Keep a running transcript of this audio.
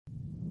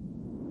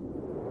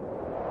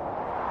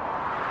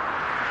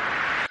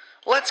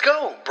Let's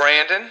go,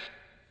 Brandon.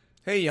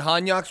 Hey, you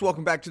Hanyaks,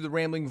 welcome back to the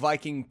Rambling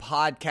Viking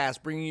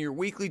podcast, bringing you your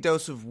weekly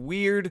dose of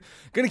weird.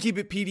 Gonna keep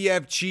it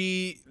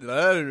PDFG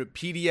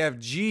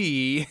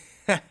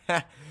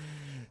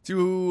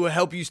to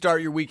help you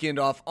start your weekend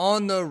off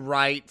on the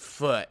right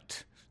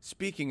foot.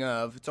 Speaking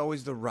of, it's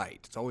always the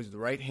right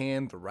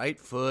hand, the right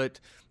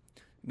foot.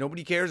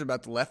 Nobody cares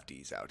about the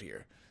lefties out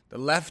here. The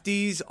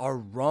lefties are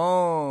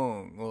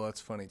wrong. Well,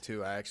 that's funny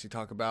too. I actually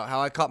talk about how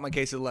I caught my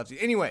case of the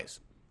lefties.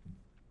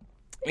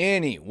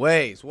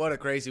 Anyways, what a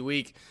crazy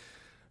week.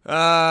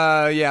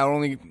 I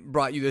only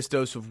brought you this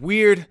dose of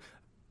weird.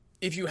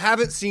 If you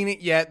haven't seen it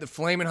yet, the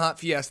Flamin' Hot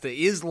Fiesta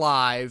is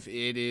live.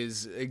 It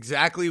is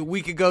exactly a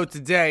week ago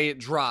today it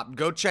dropped.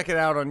 Go check it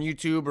out on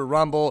YouTube or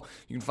Rumble.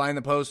 You can find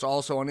the post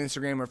also on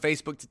Instagram or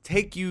Facebook to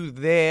take you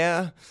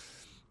there.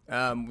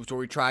 Where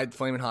we tried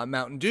Flamin' Hot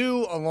Mountain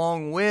Dew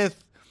along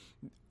with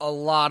a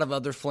lot of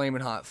other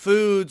Flamin' Hot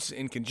foods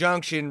in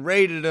conjunction,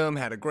 rated them,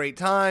 had a great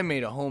time,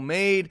 made a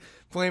homemade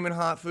Flamin'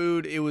 Hot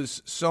food. It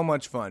was so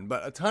much fun,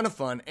 but a ton of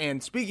fun.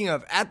 And speaking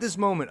of, at this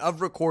moment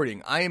of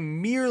recording, I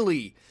am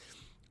merely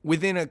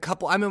within a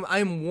couple,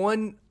 I'm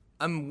one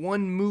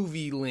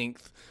movie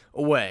length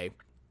away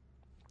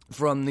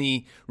from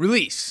the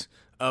release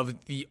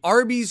of the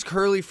Arby's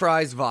Curly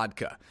Fries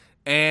Vodka.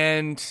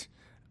 And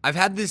I've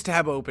had this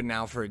tab open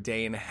now for a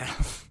day and a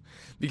half.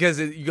 Because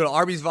you go to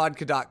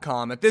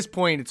arbysvodka.com. At this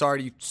point, it's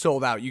already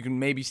sold out. You can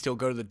maybe still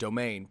go to the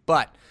domain.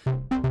 But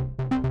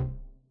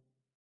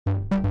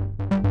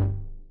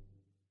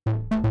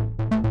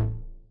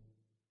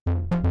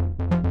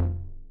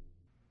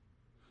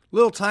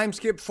little time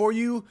skip for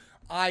you.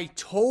 I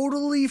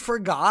totally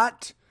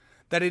forgot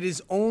that it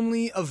is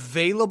only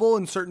available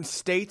in certain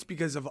states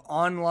because of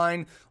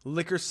online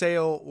liquor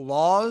sale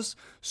laws.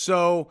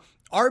 So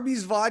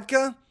Arby's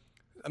Vodka,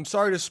 I'm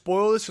sorry to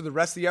spoil this for the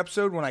rest of the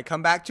episode when I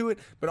come back to it,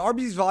 but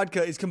Arby's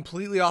Vodka is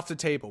completely off the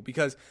table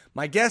because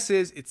my guess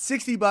is it's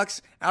 $60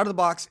 out of the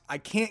box. I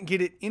can't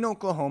get it in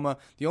Oklahoma.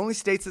 The only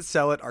states that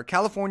sell it are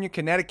California,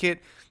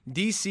 Connecticut,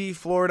 DC,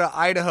 Florida,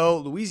 Idaho,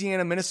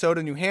 Louisiana,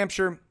 Minnesota, New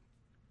Hampshire,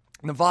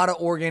 Nevada,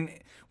 Oregon,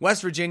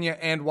 West Virginia,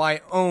 and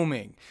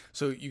Wyoming.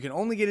 So you can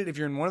only get it if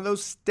you're in one of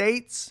those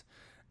states,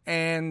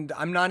 and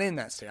I'm not in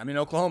that state. I'm in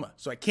Oklahoma,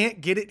 so I can't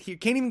get it here.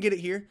 Can't even get it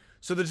here.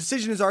 So the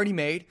decision is already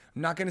made.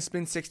 I'm not going to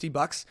spend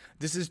 $60.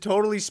 This is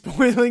totally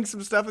spoiling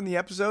some stuff in the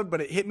episode,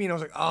 but it hit me and I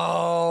was like,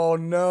 oh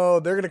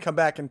no, they're going to come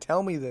back and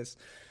tell me this.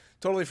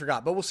 Totally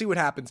forgot, but we'll see what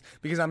happens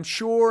because I'm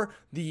sure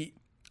the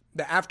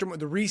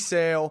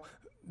resale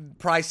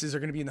prices are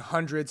going to be in the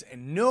hundreds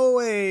and no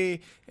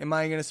way am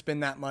I going to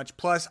spend that much.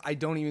 Plus, I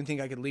don't even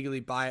think I could legally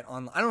buy it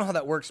online. I don't know how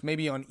that works.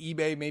 Maybe on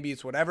eBay, maybe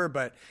it's whatever,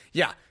 but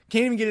yeah,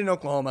 can't even get it in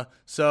Oklahoma.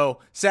 So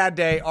sad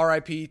day,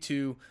 RIP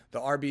to the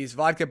Arby's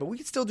Vodka, but we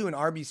could still do an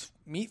Arby's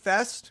Meat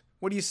Fest.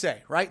 What do you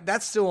say, right?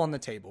 That's still on the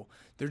table.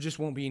 There just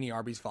won't be any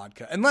Arby's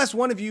Vodka. Unless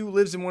one of you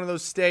lives in one of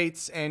those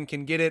states and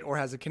can get it or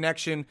has a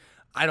connection.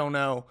 I don't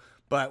know.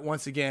 But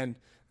once again,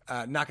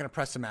 not going to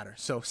press the matter.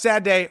 So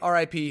sad day,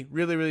 RIP.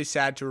 Really, really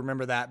sad to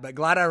remember that. But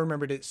glad I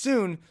remembered it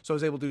soon, so I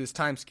was able to do this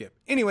time skip.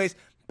 Anyways,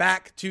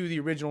 back to the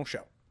original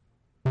show.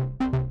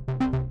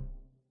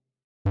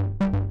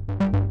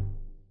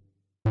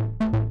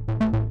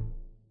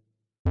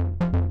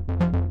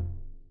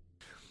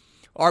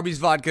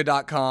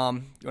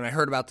 arbysvodka.com, when I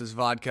heard about this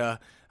vodka,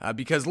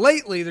 because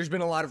lately there's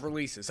been a lot of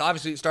releases.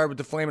 Obviously, it started with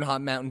the Flamin'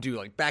 Hot Mountain Dew,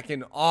 like back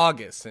in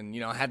August, and,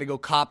 I had to go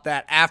cop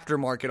that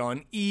aftermarket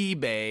on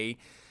eBay,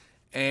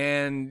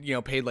 and,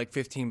 paid like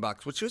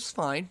 $15, which was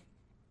fine.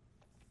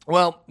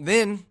 Well,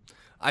 then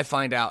I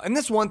find out, and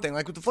this one thing,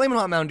 like with the Flamin'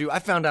 Hot Mountain Dew, I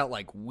found out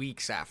like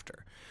weeks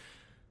after.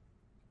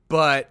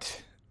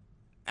 But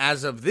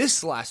as of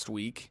this last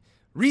week,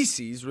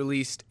 Reese's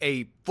released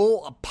a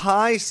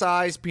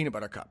pie-sized peanut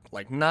butter cup,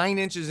 like 9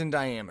 inches in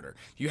diameter.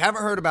 If you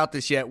haven't heard about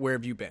this yet, where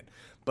have you been?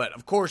 But,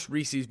 of course,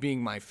 Reese's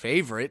being my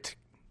favorite,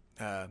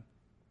 I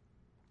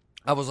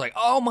was like,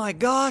 oh, my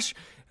gosh.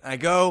 I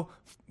go,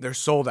 they're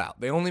sold out.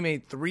 They only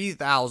made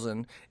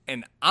 3,000,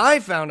 and I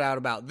found out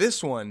about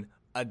this one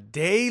a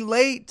day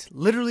late,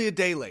 literally a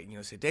day late.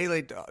 Say day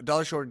late,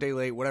 dollar short, day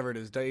late, whatever it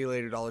is, day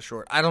late or dollar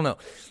short. I don't know.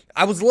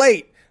 I was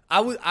late. I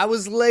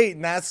was late,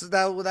 and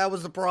that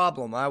was the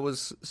problem. I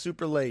was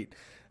super late,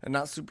 and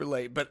not super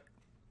late. But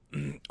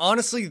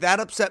honestly,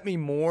 that upset me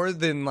more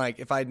than like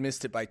if I'd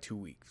missed it by 2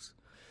 weeks.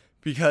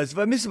 Because if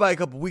I missed it by a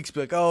couple weeks, be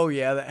like, oh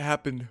yeah, that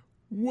happened.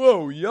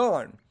 Whoa,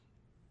 yawn.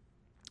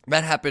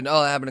 That happened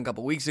a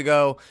couple weeks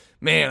ago.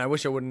 Man, I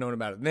wish I would have known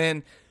about it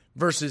then.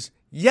 Versus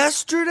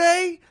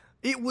yesterday.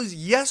 It was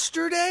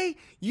yesterday?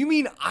 You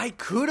mean I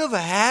could have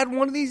had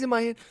one of these in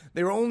my hand?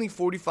 They were only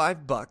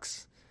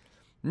 $45.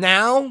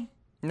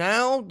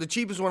 Now, the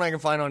cheapest one I can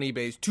find on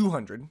eBay is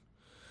 $200,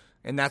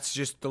 and that's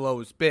just the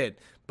lowest bid.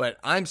 But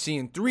I'm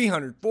seeing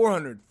 $300,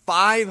 $400,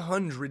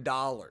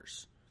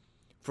 $500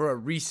 for a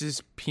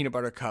Reese's peanut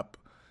butter cup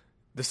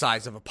the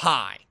size of a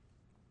pie.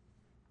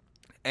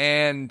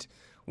 And,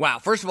 wow,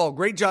 first of all,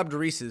 great job to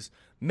Reese's.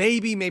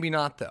 Maybe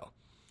not, though.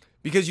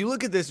 Because you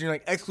look at this and you're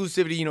like,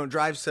 exclusivity,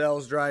 drives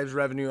sales, drives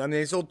revenue. I mean,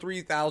 they sold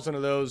 3,000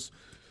 of those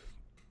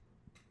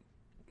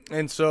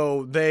And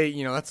so they,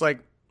 that's like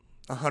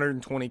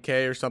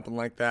 $120K or something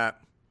like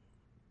that.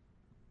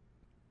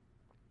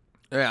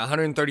 Yeah,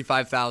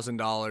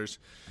 $135,000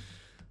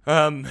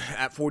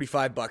 at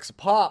 $45 a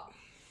pop.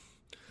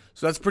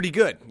 So that's pretty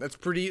good. That's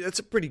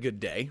a pretty good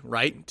day,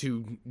 right?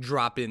 To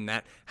drop in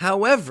that.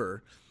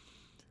 However,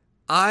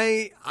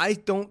 I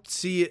don't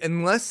see it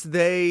unless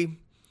they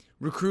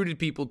recruited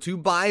people to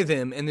buy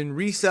them and then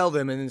resell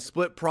them and then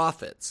split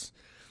profits.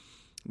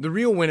 The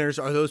real winners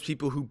are those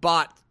people who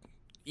bought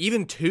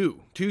even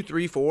two,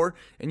 three, four,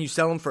 and you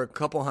sell them for a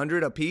couple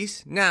hundred a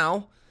piece.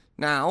 Now,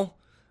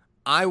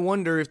 I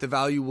wonder if the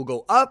value will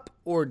go up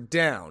or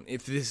down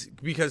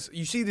because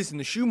you see this in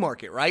the shoe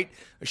market, right?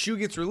 A shoe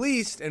gets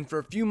released, and for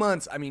a few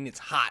months, it's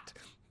hot,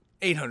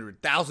 $800,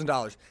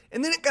 $1,000,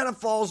 and then it kind of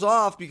falls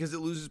off because it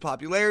loses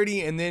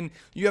popularity, and then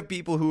you have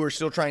people who are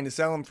still trying to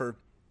sell them for,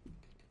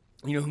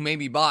 who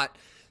maybe bought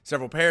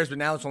several pairs, but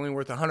now it's only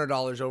worth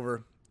 $100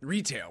 over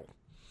retail,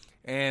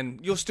 and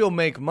you'll still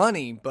make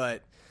money,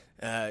 but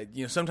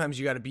sometimes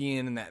you got to be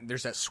in that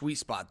there's that sweet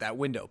spot, that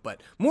window.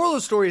 But moral of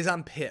the story is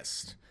I'm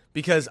pissed.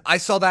 Because I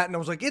saw that and I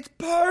was like, it's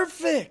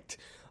perfect.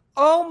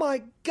 Oh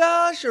my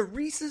gosh, a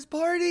Reese's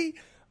party.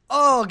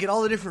 Oh, get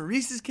all the different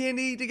Reese's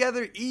candy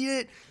together, eat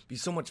it. Be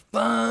so much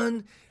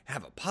fun.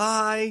 Have a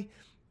pie.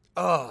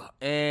 Oh,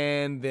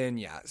 and then,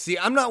 yeah. See,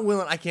 I'm not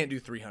willing. I can't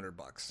do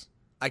 $300.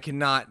 I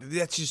cannot.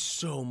 That's just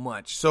so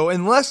much. So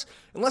unless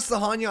the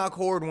Hanyak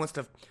Horde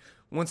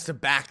wants to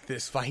back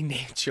this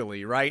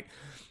financially, right?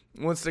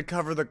 Wants to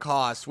cover the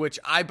cost, which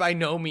I by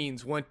no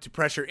means want to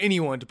pressure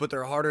anyone to put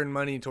their hard-earned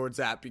money towards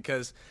that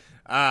because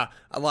I'd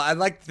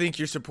like to think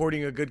you're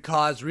supporting a good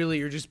cause. Really,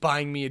 you're just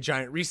buying me a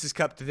giant Reese's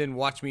cup to then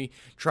watch me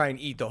try and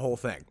eat the whole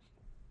thing.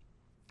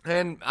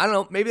 And I don't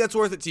know, maybe that's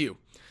worth it to you.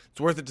 It's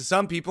worth it to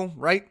some people,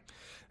 right?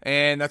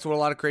 And that's what a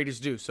lot of creators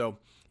do. So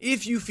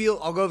if you feel,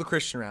 I'll go the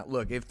Christian route.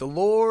 Look, if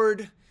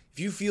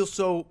you feel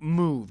so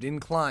moved,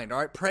 inclined, all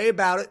right, pray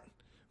about it.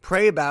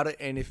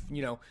 And if,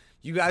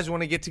 you guys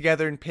want to get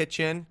together and pitch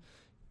in,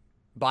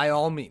 by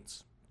all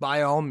means.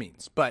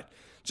 But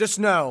just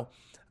know,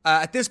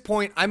 at this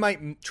point, I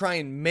might try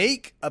and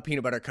make a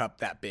peanut butter cup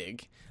that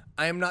big.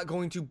 I am not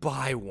going to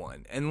buy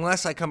one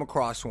unless I come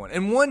across one.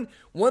 And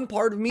one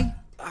part of me,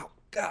 oh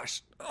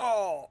gosh,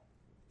 oh,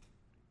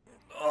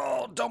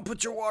 don't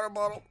put your water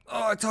bottle.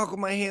 Oh, I talk with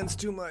my hands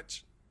too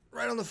much.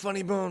 Right on the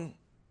funny bone.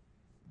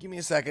 Give me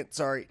a second,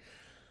 sorry.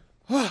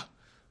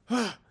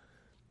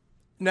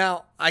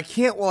 Now, I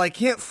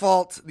can't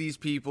fault these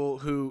people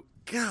who,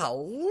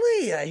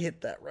 golly, I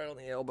hit that right on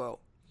the elbow.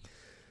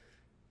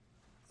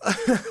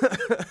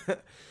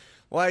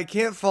 Well, I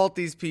can't fault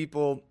these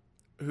people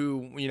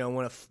who,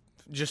 want to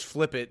just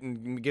flip it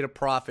and get a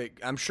profit.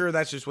 I'm sure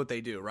that's just what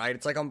they do, right?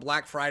 It's like on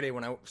Black Friday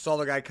when I saw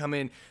the guy come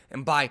in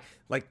and buy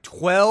like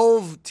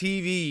 12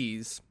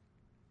 TVs.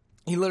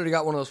 He literally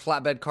got one of those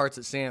flatbed carts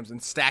at Sam's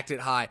and stacked it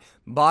high,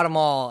 bought them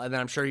all, and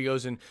then I'm sure he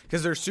goes in,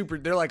 because they're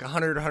like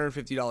 $100,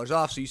 $150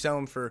 off, so you sell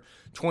them for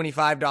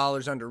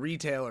 $25 under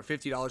retail or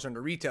 $50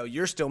 under retail,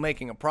 you're still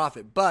making a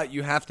profit, but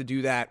you have to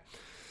do that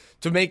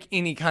to make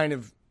any kind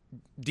of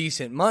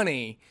decent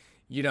money.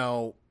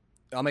 I'll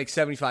make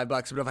 $75,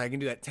 but if I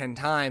can do that 10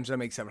 times, I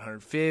make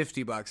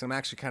 $750. I'm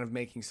actually kind of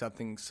making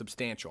something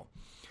substantial.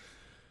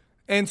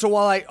 And so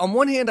while on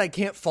one hand, I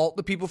can't fault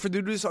the people for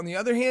doing this, on the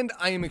other hand,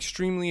 I am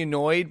extremely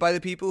annoyed by the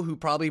people who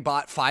probably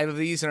bought 5 of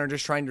these and are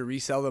just trying to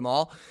resell them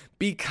all,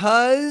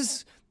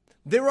 because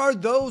there are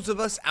those of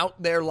us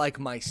out there like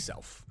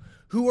myself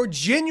who are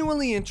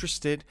genuinely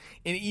interested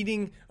in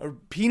eating a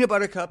peanut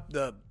butter cup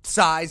the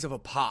size of a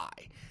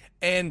pie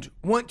and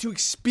want to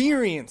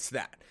experience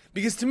that.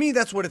 Because to me,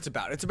 that's what it's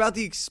about. It's about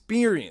the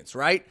experience,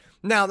 right?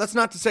 Now, that's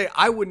not to say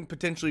I wouldn't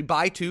potentially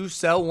buy 2,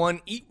 sell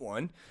 1, eat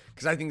 1,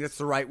 because I think that's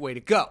the right way to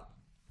go.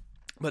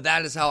 But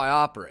that is how I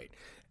operate.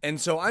 And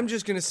so I'm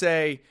just going to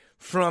say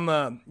from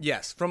a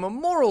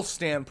moral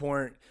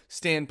standpoint,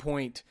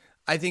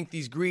 I think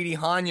these greedy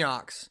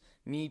Hanyaks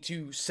need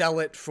to sell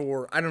it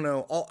for, I don't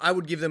know, I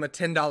would give them a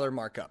 $10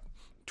 markup,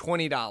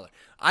 $20.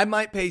 I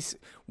might pay,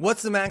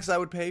 what's the max I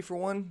would pay for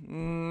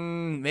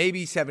one?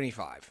 Maybe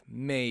 $75,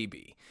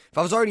 maybe. If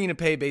I was already going to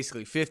pay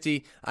basically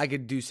 $50, I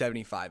could do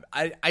 $75.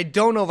 I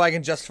don't know if I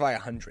can justify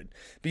 $100,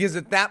 because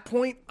at that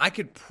point, I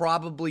could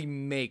probably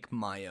make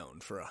my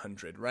own for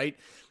 $100, right?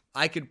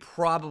 I could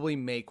probably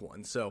make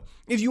one. So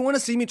if you want to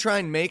see me try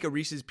and make a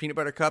Reese's peanut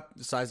butter cup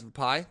the size of a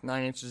pie,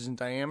 9 inches in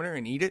diameter,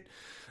 and eat it,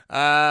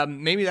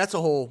 maybe that's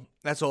a whole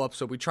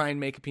episode. We try and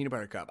make a peanut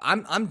butter cup.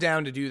 I'm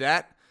down to do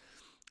that.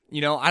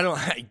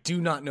 I do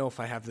not know if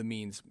I have the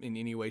means in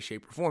any way,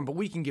 shape, or form, but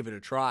we can give it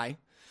a try.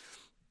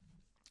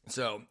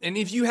 So, and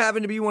if you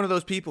happen to be one of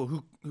those people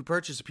who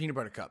purchase a peanut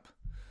butter cup,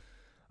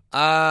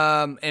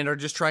 and are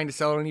just trying to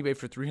sell it on eBay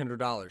for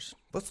 $300,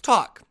 let's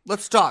talk.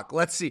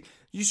 Let's see.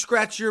 You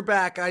scratch your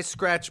back, I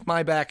scratch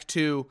my back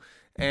too,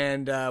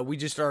 and we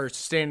just are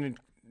standing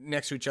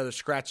next to each other,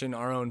 scratching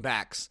our own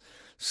backs.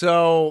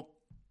 So,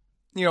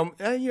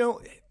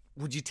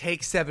 would you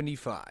take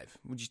 75?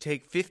 Would you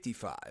take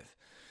 55?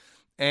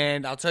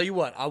 And I'll tell you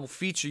what, I will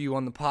feature you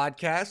on the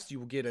podcast. You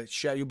will get a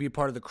shout. You'll be a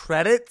part of the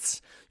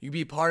credits. You'll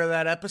be a part of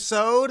that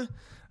episode.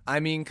 I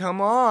mean, come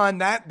on.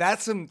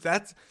 That's you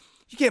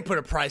can't put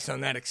a price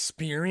on that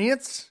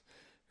experience.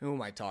 Who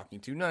am I talking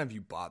to? None of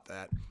you bought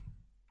that.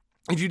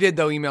 If you did,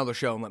 though, email the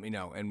show and let me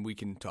know, and we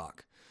can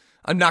talk.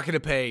 I'm not going to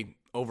pay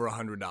over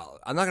 $100.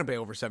 I'm not going to pay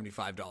over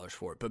 $75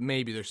 for it, but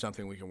maybe there's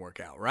something we can work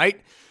out, right?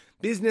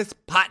 Business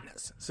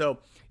partners. So,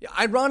 yeah,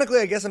 ironically,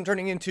 I guess I'm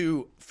turning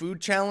into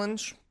food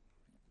challenge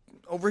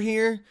over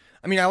here.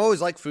 I mean, I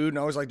always like food and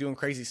I always like doing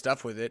crazy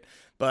stuff with it,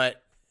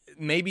 but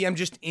maybe I'm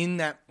just in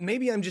that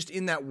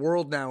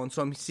world now, and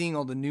so I'm seeing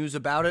all the news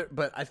about it,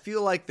 but I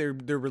feel like they're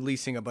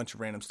releasing a bunch of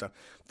random stuff.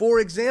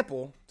 For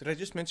example, did I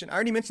just mention? I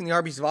already mentioned the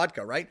Arby's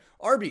vodka, right?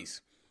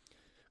 Arby's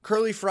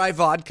curly fry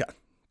vodka.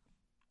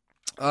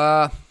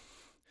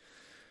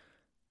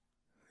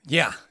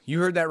 Yeah,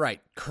 you heard that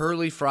right.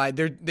 Curly fry.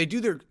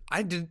 Hold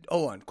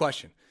on,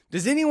 question.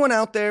 Does anyone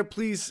out there,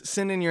 please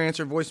send in your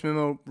answer, voice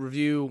memo,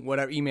 review,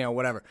 whatever, email,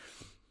 whatever.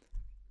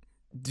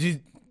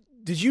 Did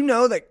you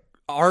know that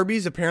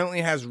Arby's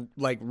apparently has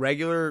like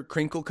regular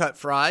crinkle cut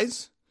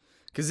fries?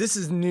 Because this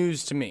is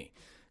news to me.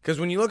 Because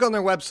when you look on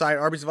their website,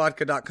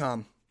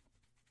 arbysvodka.com,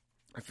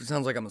 it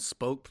sounds like I'm a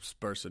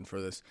spokesperson for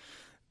this.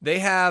 They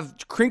have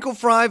crinkle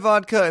fry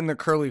vodka and the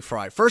curly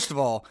fry. First of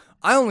all,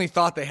 I only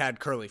thought they had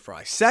curly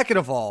fry. Second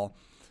of all,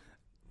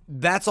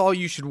 that's all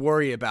you should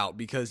worry about,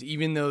 because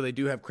even though they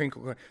do have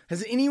crinkle cut,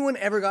 has anyone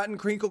ever gotten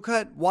crinkle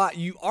cut? Why?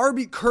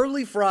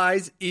 Curly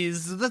fries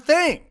is the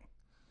thing,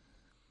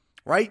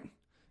 right?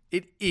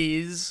 It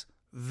is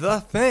the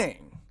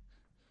thing.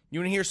 You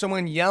want to hear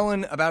someone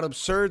yelling about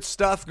absurd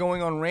stuff,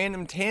 going on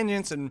random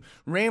tangents and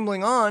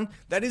rambling on?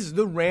 That is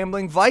the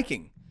rambling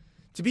Viking.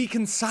 To be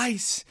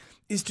concise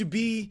is to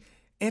be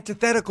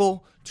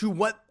antithetical to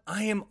what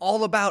I am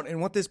all about and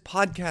what this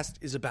podcast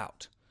is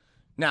about.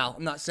 Now,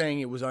 I'm not saying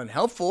it was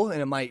unhelpful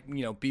and it might,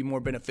 be more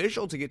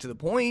beneficial to get to the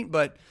point,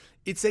 but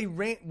it's I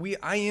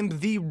am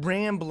the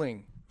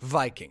rambling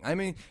Viking. I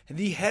mean,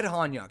 the head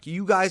Hanyak.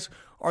 You guys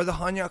are the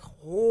Hanyak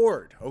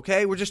horde,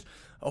 okay? We're just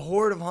a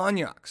horde of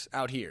Hanyaks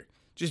out here.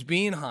 Just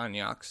being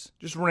Hanyaks,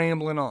 just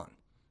rambling on.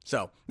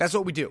 So, that's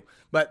what we do.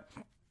 But,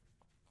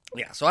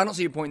 yeah, so I don't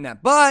see a point in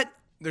that. But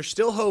there's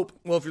still hope.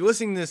 Well, if you're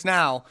listening to this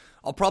now,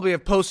 I'll probably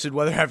have posted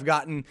whether I've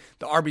gotten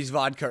the Arby's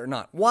vodka or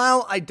not.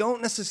 While I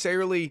don't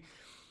necessarily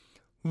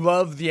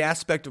love the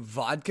aspect of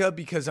vodka,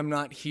 because I'm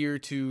not here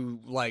to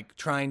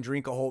try and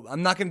drink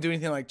I'm not going to do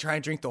anything like try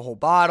and drink the whole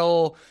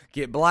bottle,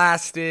 get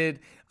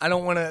blasted. I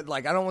don't want to,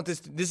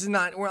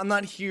 I'm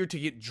not here to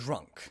get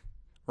drunk,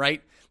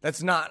 right?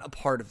 That's not a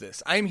part of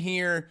this. I'm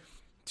here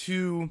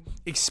to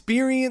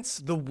experience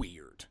the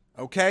weird,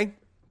 okay?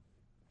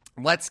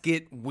 Let's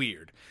get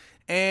weird.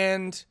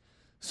 And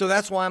so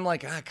that's why I'm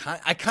like, I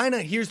kind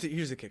of, here's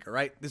the kicker,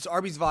 right? This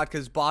Arby's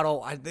vodka's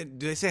bottle, did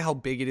they say how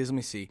big it is? Let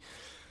me see.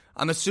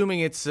 I'm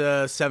assuming it's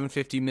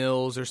 750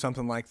 mils or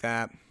something like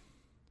that.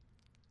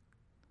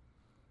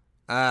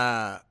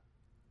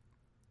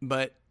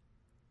 But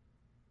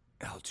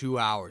 2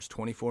 hours,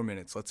 24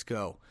 minutes. Let's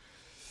go.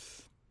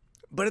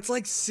 But it's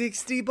like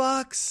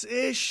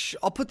 $60-ish.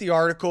 I'll put an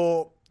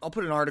article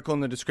in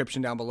the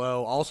description down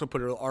below. I'll also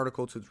put an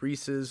article to the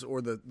Reese's,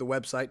 or the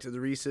website to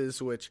the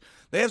Reese's, which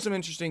they have some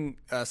interesting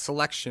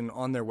selection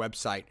on their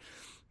website.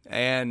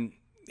 And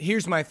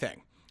here's my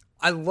thing.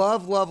 I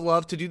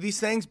love to do these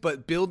things,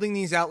 but building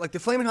these out, like the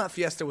Flamin' Hot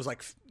Fiesta was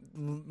like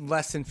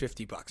less than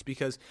 $50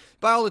 because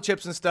buy all the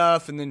chips and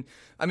stuff, and then,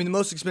 the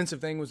most expensive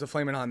thing was the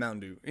Flamin' Hot Mountain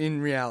Dew. In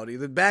reality,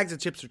 the bags of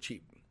chips are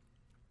cheap.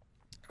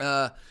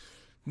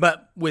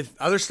 But with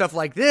other stuff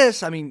like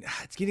this,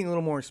 it's getting a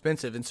little more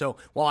expensive, and so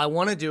while I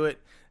want to do it,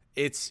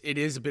 it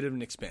is a bit of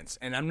an expense,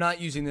 and I'm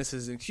not using this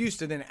as an excuse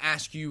to then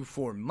ask you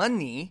for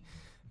money,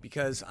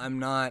 because I'm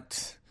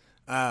not.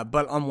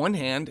 But on one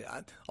hand,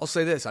 I'll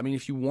say this.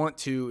 If you wanted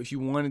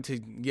to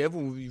give,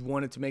 or you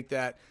wanted to make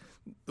that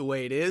the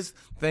way it is,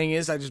 thing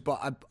is,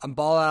 I'm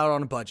ball out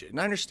on a budget. And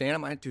I understand I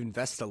might have to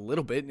invest a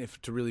little bit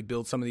to really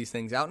build some of these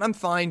things out. And I'm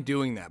fine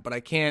doing that, but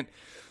I can't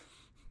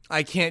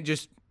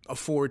just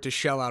afford to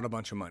shell out a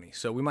bunch of money.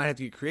 So we might have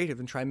to get creative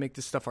and try and make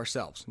this stuff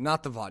ourselves.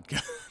 Not the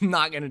vodka. I'm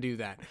not going to do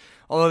that.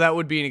 Although that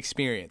would be an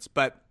experience.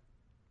 But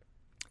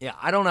yeah,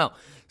 I don't know.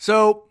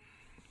 So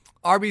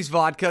Arby's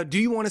vodka, do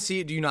you want to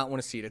see it? Do you not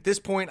want to see it? At this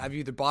point, I've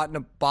either bought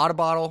a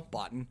bottle,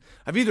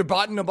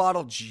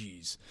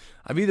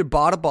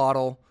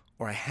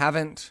 or I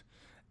haven't,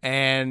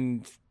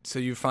 and so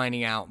you're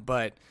finding out.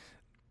 But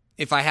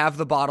if I have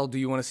the bottle, do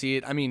you want to see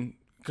it?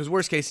 Because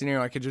worst case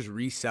scenario, I could just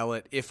resell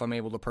it if I'm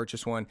able to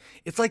purchase one.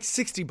 It's like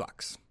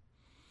 $60.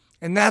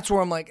 And that's where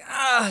I'm like,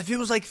 if it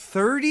was like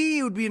 $30,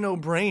 it would be a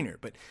no-brainer.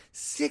 But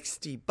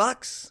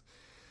 $60?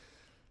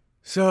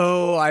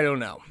 So, I don't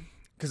know.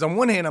 Because on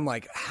one hand, I'm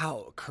like,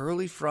 how?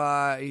 Curly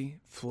fry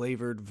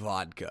flavored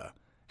vodka.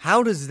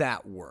 How does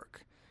that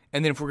work?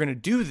 And then if we're going to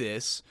do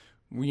this,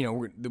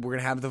 we're going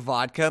to have the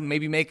vodka,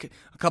 maybe make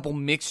a couple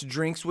mixed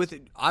drinks with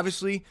it.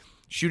 Obviously,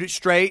 shoot it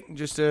straight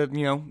just to,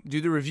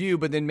 do the review,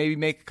 but then maybe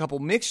make a couple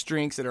mixed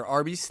drinks that are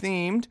Arby's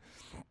themed.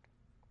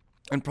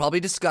 and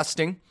probably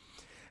disgusting.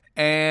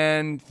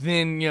 And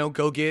then,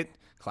 go get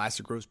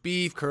classic roast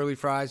beef, curly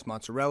fries,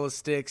 mozzarella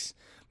sticks,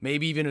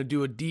 maybe even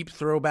do a deep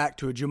throwback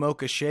to a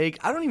Jamocha shake.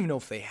 I don't even know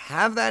if they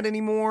have that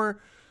anymore.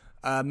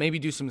 Maybe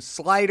do some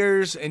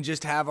sliders and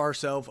just have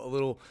ourselves a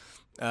little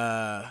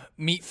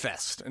meat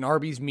fest, an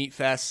Arby's meat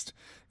fest,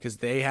 because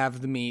they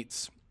have the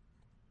meats.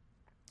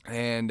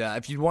 And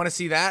if you want to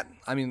see that,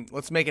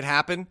 let's make it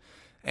happen.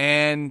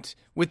 And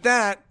with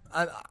that,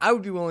 I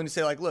would be willing to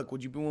say, look,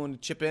 would you be willing to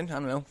chip in? I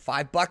don't know,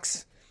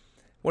 $5?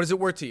 What is it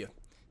worth to you?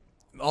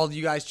 All of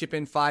you guys chip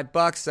in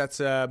 $5. That's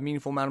a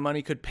meaningful amount of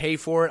money. Could pay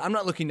for it. I'm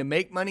not looking to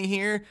make money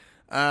here,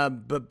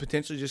 but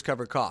potentially just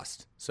cover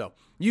cost. So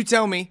you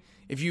tell me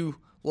if you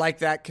like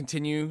that.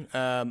 Continue,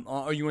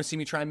 or you want to see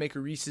me try and make a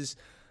Reese's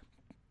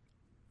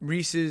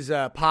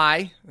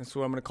pie. That's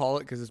what I'm going to call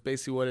it, because it's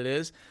basically what it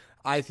is.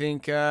 I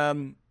think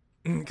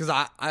because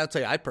I'll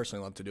tell you, I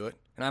personally love to do it,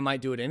 and I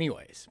might do it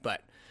anyways.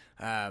 But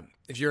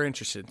if you're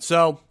interested,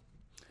 so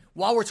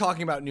while we're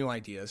talking about new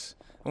ideas,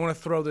 I want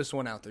to throw this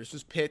one out there. This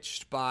was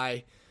pitched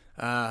by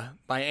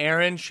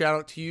Aaron. Shout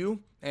out to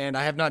you. And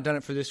I have not done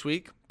it for this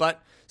week,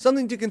 but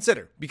something to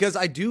consider, because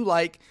I do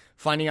like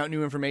finding out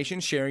new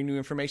information, sharing new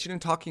information,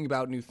 and talking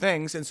about new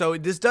things. And so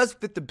this does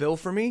fit the bill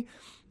for me,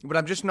 but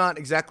I'm just not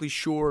exactly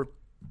sure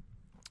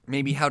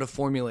maybe how to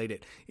formulate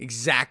it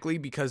exactly,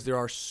 because there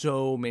are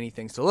so many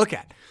things to look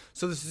at.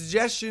 So the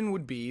suggestion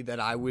would be that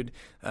I would,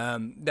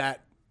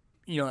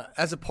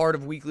 as a part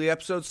of weekly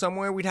episodes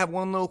somewhere, we'd have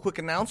one little quick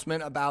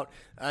announcement about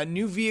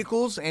new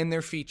vehicles and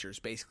their features,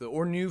 basically,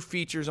 or new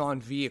features on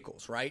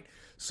vehicles, right?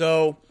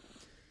 So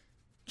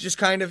just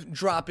kind of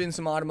drop in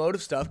some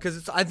automotive stuff,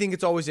 because I think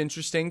it's always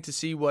interesting to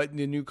see what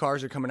the new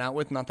cars are coming out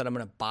with. Not that I'm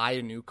going to buy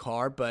a new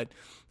car, but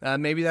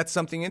maybe that's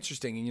something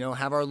interesting.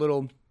 Have our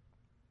little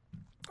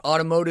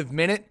automotive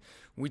minute.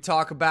 We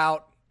talk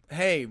about,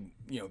 hey,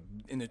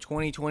 in the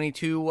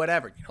 2022,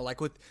 whatever,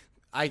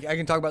 I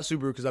can talk about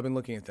Subaru because I've been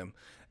looking at them.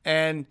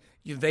 And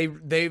they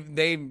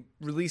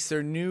released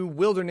their new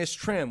Wilderness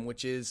trim,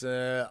 which is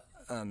a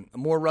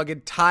more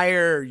rugged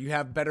tire. You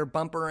have better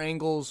bumper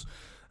angles,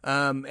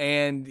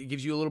 and it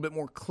gives you a little bit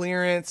more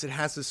clearance. It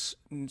has this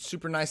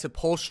super nice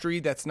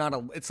upholstery that's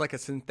it's like a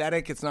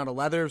synthetic. It's not a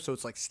leather, so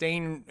it's like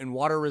stain and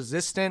water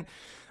resistant.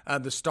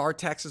 The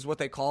StarTex is what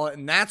they call it,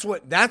 and that's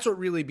what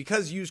really,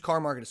 because used car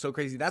market is so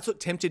crazy, that's what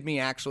tempted me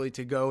actually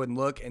to go and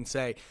look and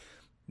say,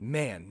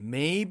 man,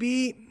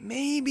 maybe,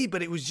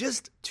 but it was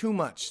just too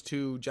much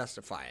to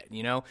justify it,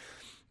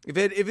 If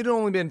it had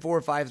only been $4,000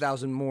 or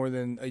 $5,000 more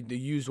than the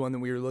used one that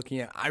we were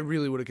looking at, I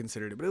really would have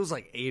considered it. But it was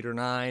like 8 or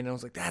 9, and I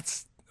was like,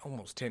 that's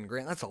almost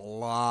 $10,000. That's a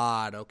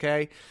lot,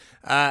 okay?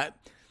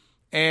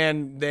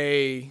 And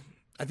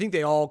I think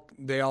they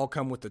all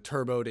come with the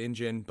turboed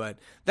engine, but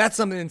that's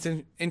something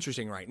that's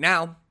interesting right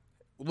now.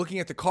 Looking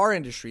at the car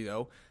industry,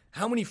 though,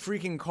 how many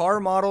freaking car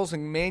models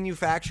and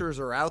manufacturers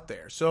are out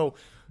there? So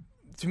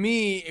to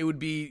me, it would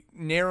be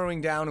narrowing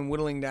down and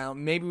whittling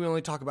down. Maybe we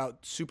only talk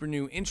about super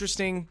new,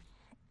 interesting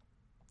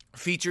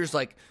features,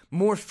 like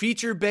more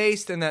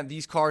feature-based, and that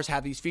these cars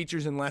have these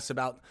features, and less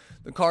about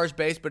the cars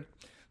based. But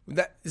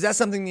is that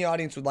something the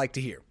audience would like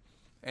to hear?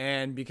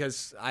 And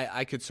because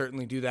I could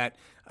certainly do that.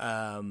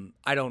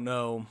 I don't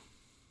know,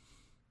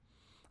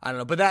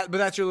 but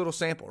that's your little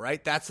sample,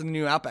 right? That's the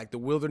new Outback, the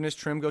Wilderness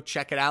trim. Go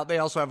check it out. They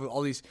also have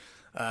all these,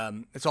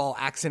 it's all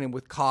accented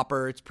with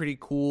copper. It's pretty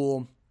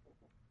cool.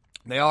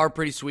 They are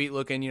pretty sweet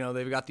looking.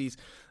 They've got these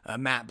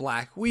matte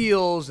black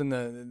wheels and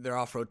their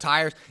off-road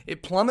tires.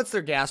 It plummets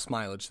their gas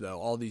mileage, though,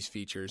 all these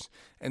features.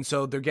 And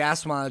so their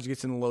gas mileage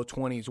gets in the low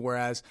 20s,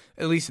 whereas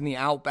at least in the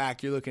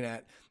Outback, you're looking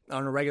at,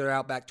 on a regular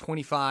Outback,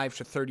 25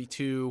 to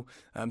 32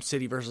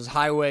 city versus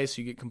highway, so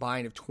you get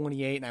combined of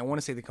 28. And I want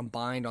to say the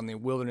combined on the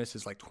Wilderness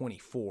is like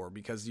 24,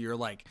 because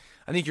I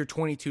think you're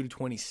 22 to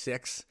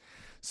 26.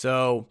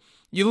 So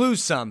you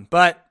lose some.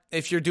 But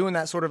if you're doing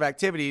those sort of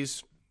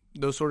activities,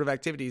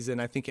 then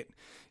I think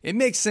it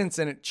makes sense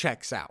and it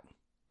checks out.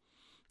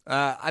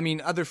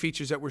 Other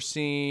features that we're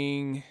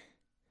seeing.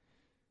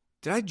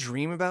 Did I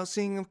dream about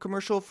seeing a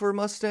commercial for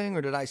Mustang,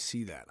 or did I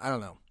see that? I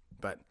don't know.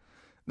 But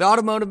the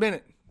Automotive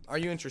Minute. Are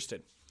you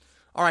interested?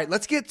 All right,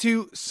 let's get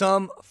to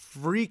some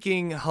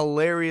freaking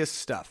hilarious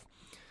stuff.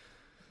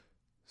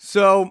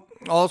 So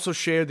I'll also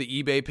share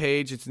the eBay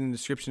page. It's in the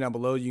description down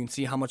below. You can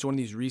see how much one of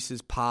these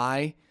Reese's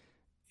pie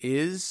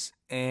is.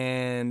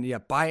 And yeah,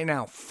 buy it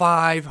now.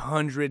 $500,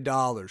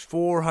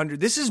 $400.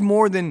 This is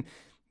more than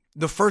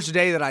the first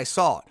day that I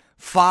saw it.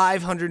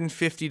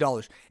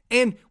 $550.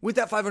 And with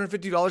that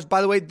 $550,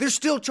 by the way, they're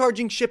still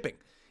charging shipping.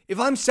 If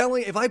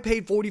I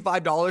paid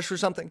 $45 for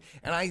something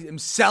and I am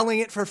selling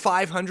it for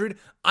 $500,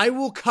 I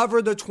will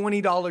cover the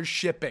 $20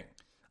 shipping.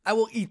 I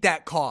will eat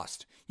that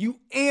cost.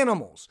 You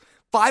animals.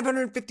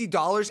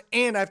 $550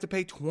 and I have to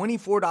pay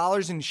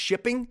 $24 in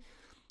shipping?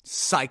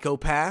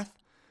 Psychopath.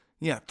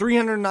 Yeah,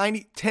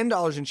 $390,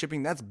 $10 in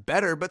shipping. That's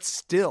better, but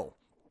still.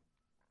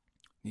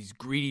 These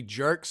greedy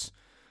jerks.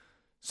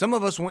 Some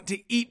of us want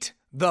to eat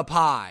the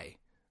pie.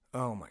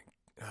 Oh my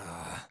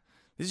God.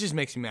 This just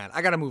makes me mad.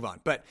 I got to move on.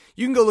 But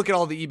you can go look at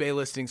all the eBay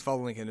listings. Follow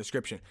the link in the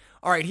description.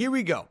 All right, here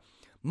we go.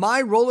 My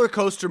roller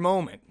coaster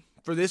moment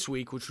for this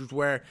week, which was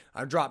where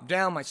I dropped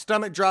down, my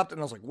stomach dropped,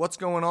 and I was like, what's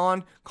going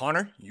on?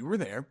 Connor, you were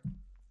there.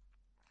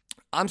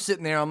 I'm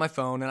sitting there on my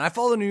phone, and I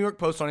follow the New York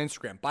Post on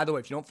Instagram. By the way,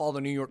 if you don't follow the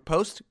New York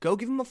Post, go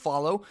give them a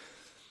follow.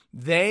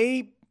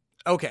 They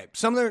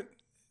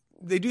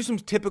do some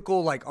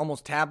typical, like,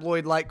 almost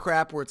tabloid-like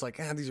crap where it's like,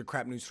 these are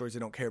crap news stories I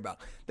don't care about.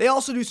 They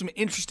also do some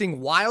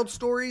interesting, wild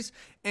stories,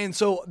 and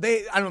so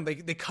they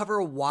cover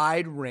a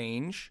wide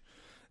range.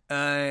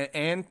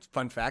 And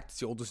fun fact, it's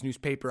the oldest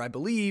newspaper, I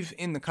believe,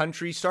 in the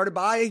country, started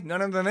by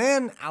none other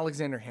than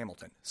Alexander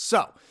Hamilton.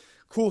 So,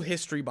 cool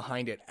history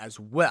behind it as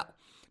well.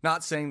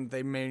 Not saying that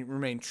they may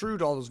remain true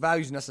to all those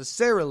values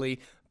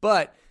necessarily,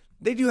 but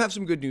they do have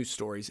some good news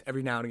stories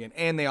every now and again,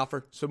 and they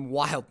offer some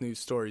wild news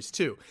stories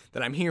too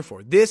that I'm here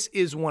for. This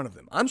is one of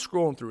them. I'm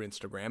scrolling through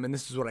Instagram, and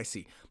this is what I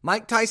see.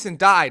 Mike Tyson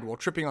died while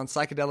tripping on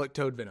psychedelic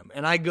toad venom.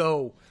 And I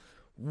go,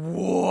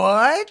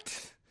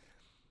 what?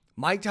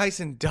 Mike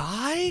Tyson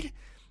died?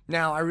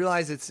 Now, I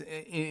realize it's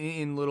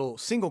in little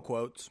single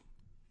quotes.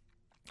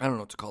 I don't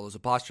know what to call those,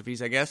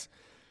 apostrophes, I guess.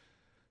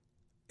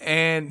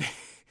 And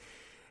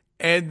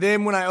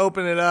then when I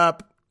open it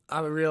up,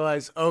 I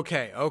realize,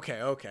 okay.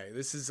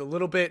 This is a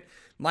little bit.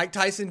 Mike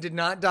Tyson did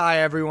not die,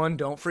 everyone.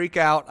 Don't freak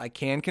out. I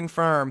can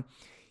confirm.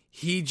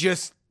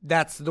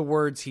 That's the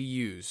words he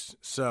used.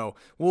 So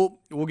we'll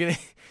get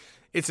it.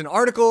 It's an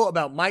article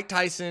about Mike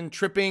Tyson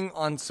tripping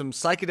on some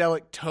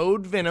psychedelic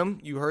toad venom.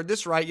 You heard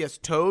this right. Yes,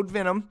 toad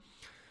venom.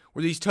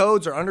 Where these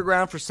toads are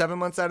underground for 7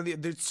 months out of the...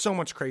 There's so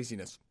much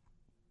craziness.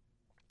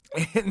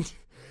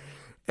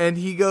 And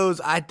he goes,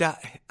 I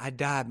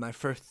died my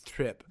first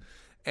trip.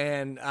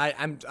 And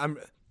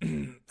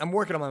I'm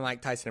working on my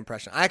Mike Tyson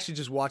impression. I actually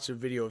just watched a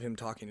video of him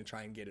talking to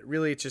try and get it.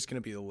 Really, it's just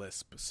going to be the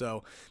lisp.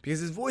 So,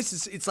 because his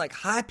voice it's like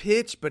high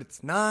pitched, but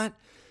it's not.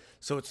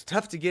 So it's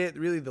tough to get.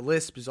 Really, the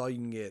lisp is all you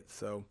can get.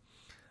 So,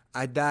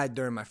 I died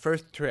during my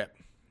first trip.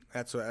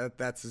 That's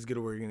as good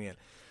a word you're going to get.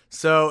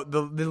 So,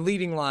 the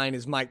leading line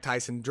is Mike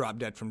Tyson dropped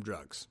dead from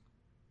drugs.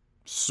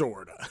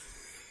 Sorta.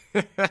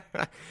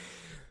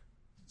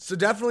 So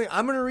definitely,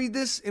 I'm going to read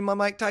this in my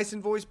Mike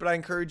Tyson voice, but I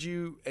encourage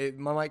you,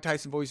 my Mike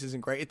Tyson voice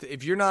isn't great.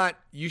 If you're not,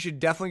 you should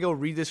definitely go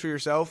read this for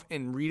yourself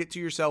and read it to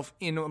yourself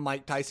in a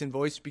Mike Tyson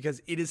voice because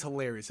it is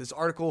hilarious. This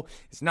article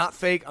is not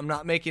fake. I'm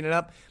not making it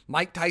up.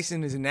 Mike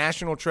Tyson is a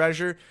national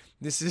treasure.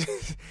 This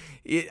is,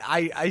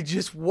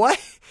 what?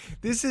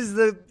 This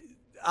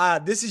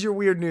is your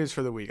weird news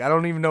for the week. I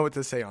don't even know what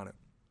to say on it.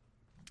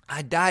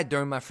 I died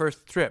during my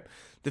first trip.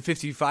 The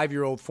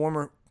 55-year-old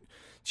former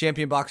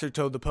champion boxer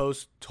told the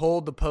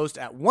Post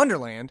at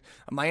Wonderland,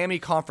 a Miami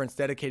conference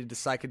dedicated to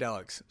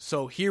psychedelics.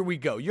 So here we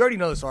go. You already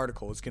know this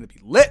article is going to be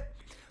lit.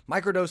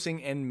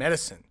 Microdosing and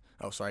medicine.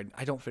 Oh, sorry.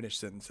 I don't finish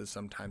sentences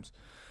sometimes.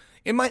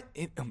 In my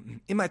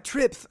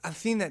trips, I've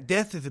seen that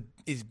death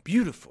is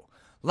beautiful.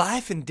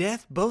 Life and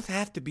death both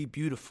have to be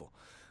beautiful.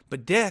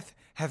 But death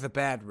has a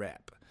bad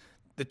rap.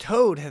 The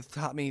toad has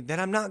taught me that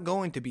I'm not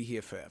going to be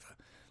here forever.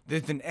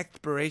 There's an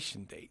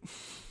expiration date.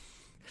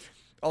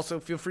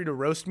 Also, feel free to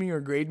roast me or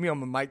grade me on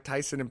my Mike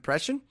Tyson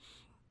impression.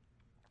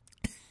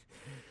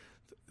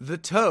 The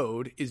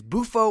toad is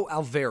Bufo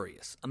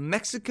alvarius, a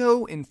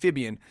Mexico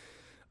amphibian,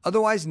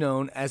 otherwise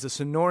known as a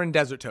Sonoran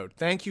desert toad.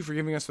 Thank you for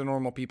giving us the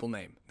normal people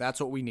name.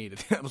 That's what we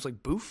needed. I was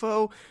like,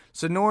 Bufo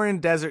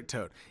Sonoran desert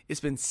toad. It's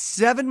been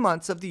 7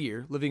 months of the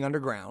year living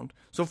underground.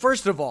 So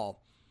first of all,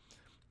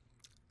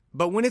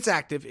 but when it's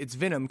active, its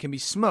venom can be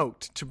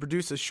smoked to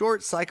produce a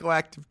short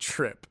psychoactive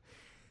trip.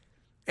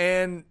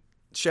 And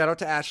shout out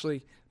to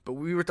Ashley, but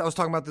I was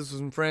talking about this with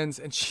some friends,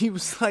 and she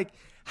was like,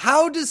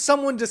 how does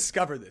someone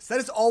discover this?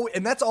 That's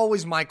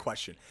always my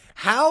question.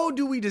 How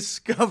do we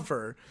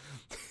discover,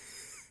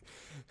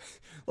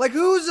 like,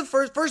 who's the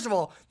first of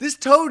all, this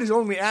toad is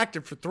only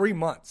active for 3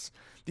 months.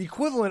 The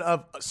equivalent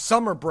of a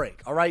summer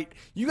break, all right?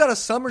 You got a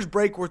summer's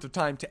break worth of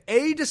time to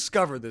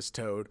discover this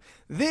toad.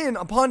 Then,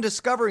 upon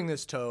discovering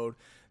this toad,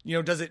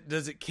 does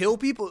it kill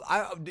people?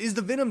 Is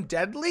the venom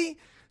deadly?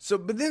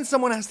 But then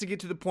someone has to get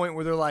to the point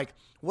where they're like,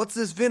 what's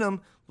this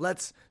venom?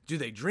 Do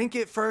they drink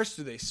it first?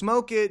 Do they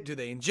smoke it? Do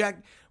they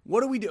inject?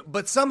 What do we do?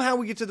 But somehow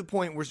we get to the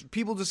point where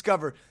people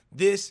discover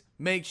this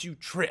makes you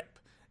trip.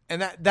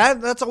 And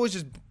that's always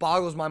just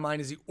boggles my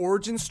mind is the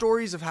origin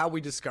stories of how we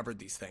discovered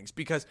these things.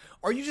 Because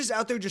are you just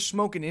out there just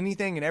smoking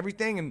anything and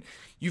everything and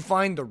you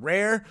find the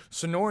rare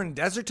Sonoran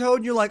desert toad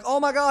and you're like, oh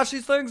my gosh,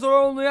 these things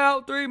are only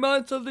out 3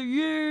 months of the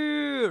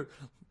year.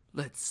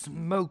 Let's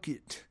smoke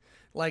it.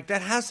 Like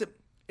it has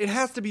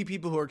to be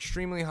people who are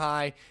extremely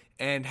high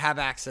and have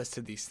access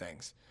to these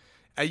things.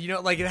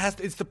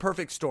 It's the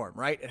perfect storm,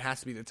 right? It has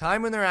to be the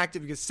time when they're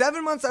active because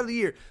 7 months out of the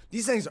year,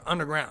 these things are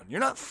underground.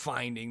 You're not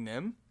finding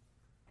them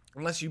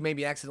unless you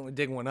maybe accidentally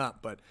dig one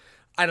up, but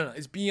I don't know.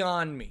 It's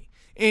beyond me.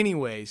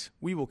 Anyways,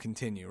 we will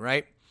continue,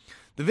 right?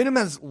 The venom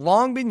has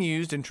long been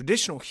used in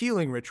traditional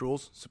healing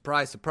rituals,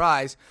 surprise,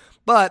 surprise,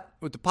 but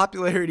with the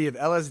popularity of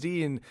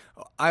LSD and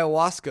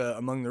ayahuasca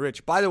among the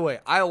rich. By the way,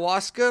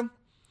 ayahuasca,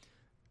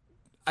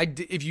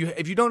 if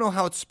you don't know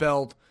how it's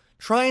spelled,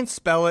 try and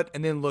spell it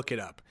and then look it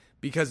up.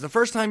 Because the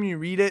first time you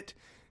read it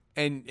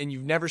and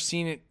you've never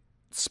seen it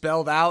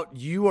spelled out,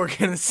 you are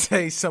going to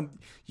say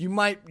you're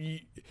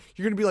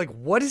going to be like,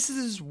 what is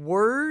this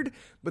word?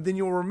 But then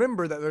you'll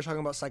remember that they're talking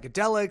about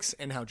psychedelics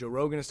and how Joe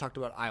Rogan has talked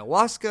about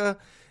ayahuasca,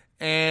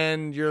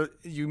 and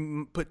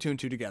you put two and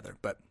two together.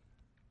 But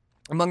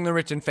among the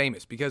rich and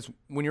famous, because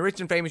when you're rich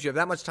and famous, you have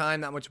that much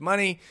time, that much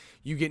money,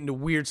 you get into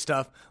weird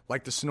stuff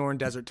like the Sonoran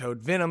Desert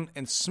Toad Venom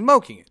and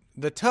smoking it.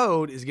 The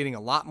toad is getting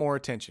a lot more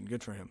attention.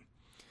 Good for him.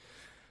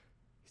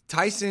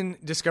 Tyson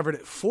discovered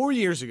it 4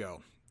 years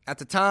ago. At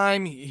the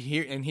time,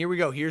 here we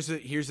go. Here's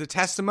the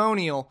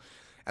testimonial.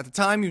 At the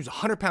time, he was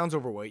 100 pounds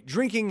overweight,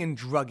 drinking and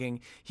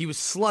drugging. He was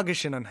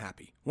sluggish and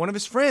unhappy. One of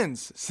his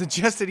friends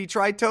suggested he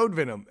try toad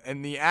venom,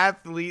 and the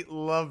athlete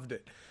loved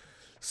it.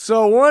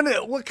 So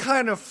what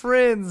kind of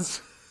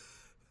friends?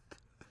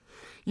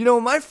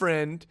 My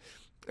friend,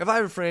 if I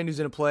have a friend who's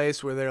in a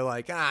place where they're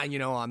like,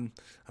 I'm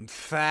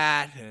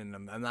fat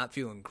and I'm not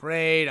feeling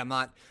great.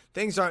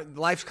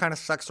 Life kind of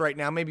sucks right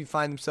now. Maybe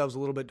find themselves a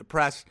little bit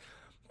depressed.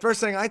 First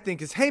thing I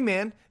think is, hey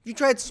man, have you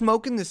tried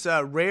smoking this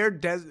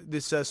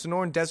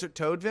Sonoran Desert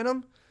Toad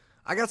Venom?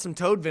 I got some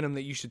toad venom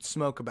that you should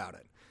smoke about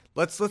it.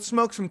 Let's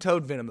smoke some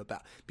toad venom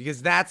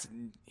because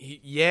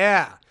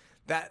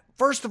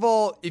first of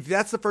all, if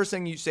that's the first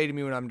thing you say to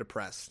me when I'm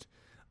depressed,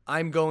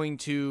 I'm going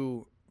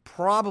to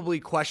probably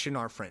question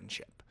our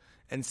friendship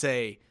and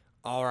say,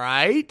 all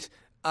right,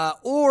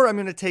 or I'm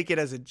going to take it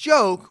as a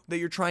joke that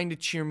you're trying to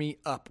cheer me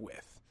up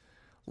with.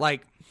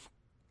 Like,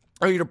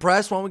 are you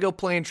depressed? Why don't we go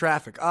play in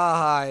traffic?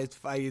 It's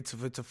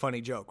a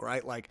funny joke,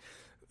 right? Like,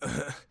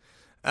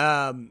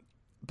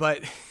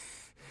 but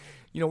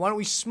why don't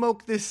we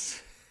smoke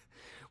this?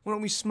 Why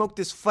don't we smoke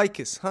this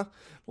ficus, huh?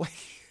 Like,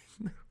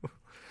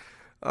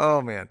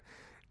 oh man.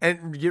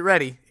 And get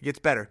ready, it gets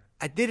better.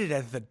 I did it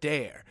as a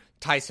dare,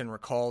 Tyson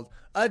recalled.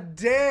 A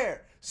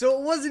dare! So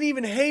it wasn't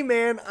even, hey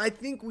man, I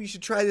think we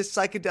should try this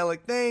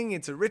psychedelic thing.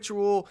 It's a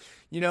ritual.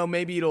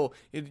 Maybe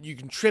you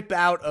can trip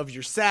out of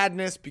your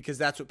sadness because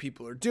that's what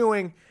people are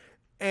doing.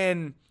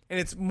 And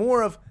it's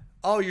more of,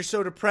 oh, you're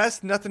so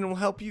depressed, nothing will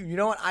help you. You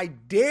know what? I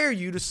dare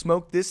you to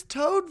smoke this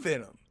toad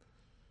venom.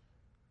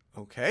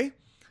 Okay.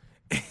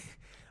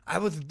 I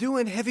was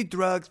doing heavy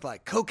drugs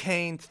like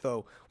cocaine,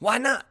 so why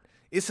not?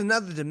 It's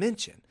another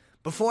dimension.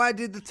 Before I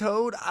did the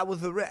toad, I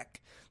was a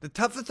wreck. The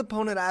toughest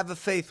opponent I ever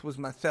faced was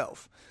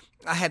myself.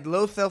 I had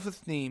low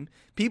self-esteem.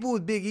 People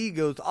with big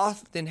egos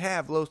often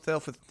have low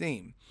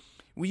self-esteem.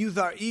 We use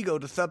our ego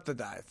to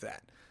subsidize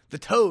that. The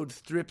toad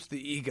strips the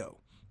ego.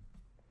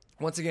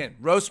 Once again,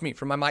 roast me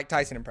for my Mike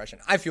Tyson impression.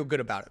 I feel good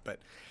about it, but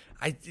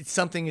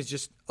something is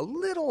just a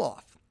little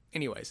off.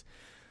 Anyways,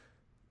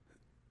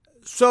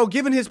 so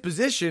given his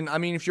position,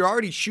 if you're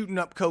already shooting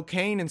up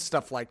cocaine and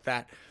stuff like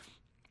that,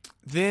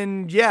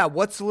 then yeah,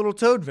 what's a little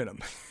toad venom?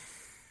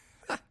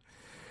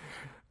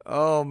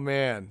 Oh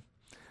man.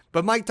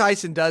 But Mike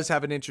Tyson does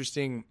have an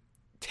interesting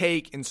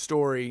take and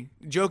story.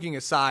 Joking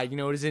aside, it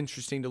is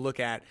interesting to look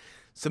at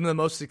some of the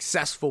most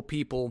successful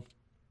people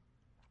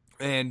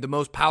and the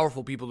most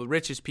powerful people, the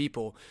richest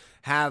people,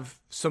 have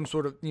some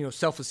sort of,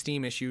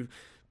 self-esteem issue.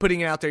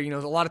 Putting it out there,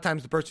 a lot of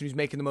times the person who's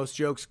making the most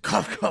jokes,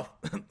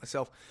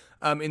 myself,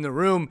 in the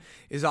room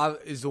is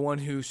the one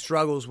who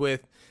struggles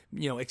with,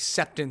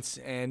 acceptance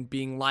and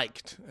being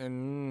liked.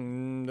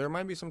 And there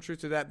might be some truth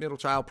to that, middle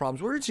child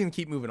problems. We're just going to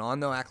keep moving on,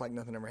 though, act like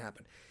nothing ever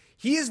happened.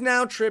 He has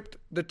now tripped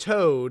the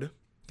toad,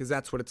 because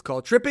that's what it's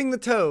called, tripping the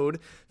toad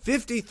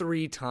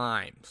 53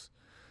 times.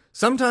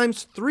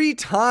 Sometimes 3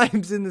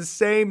 times in the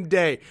same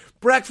day.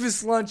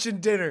 Breakfast, lunch, and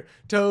dinner.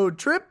 Toad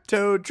trip,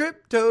 toad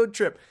trip, toad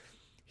trip.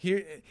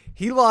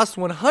 He lost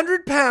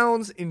 100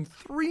 pounds in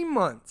 3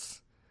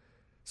 months.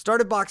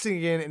 Started boxing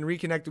again and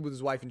reconnected with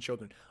his wife and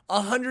children.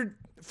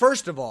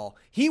 First of all,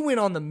 he went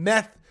on the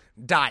meth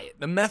diet,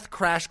 the meth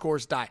crash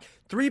course diet.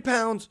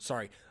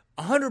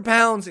 100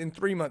 pounds in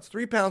 3 months.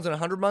 3 pounds in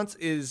 100 months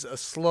is a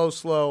slow,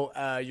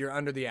 you're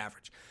under the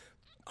average.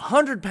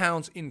 100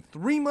 pounds in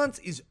 3 months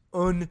is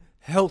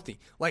unhealthy.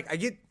 Like, I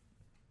get,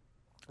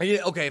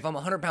 okay, if I'm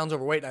 100 pounds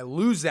overweight and I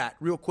lose that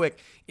real quick,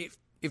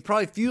 it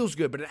probably feels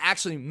good, but it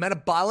actually,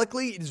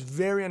 metabolically, it is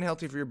very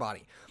unhealthy for your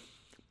body.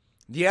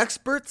 The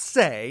experts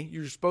say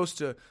you're supposed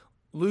to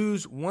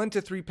lose 1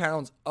 to 3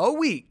 pounds a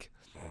week.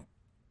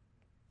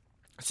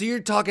 So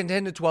you're talking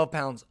 10 to 12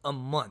 pounds a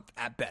month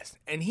at best.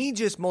 And he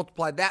just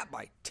multiplied that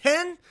by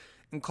 10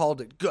 and called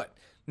it good.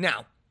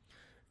 Now,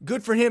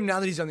 good for him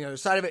now that he's on the other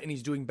side of it and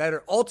he's doing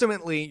better.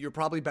 Ultimately, you're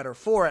probably better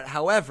for it.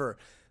 However,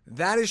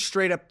 that is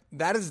straight up,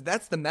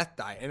 that's the meth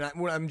diet. And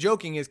what I'm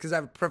joking is because I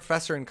have a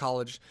professor in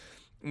college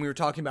and we were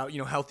talking about,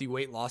 healthy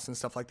weight loss and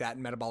stuff like that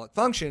and metabolic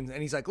functions.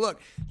 And he's like, look,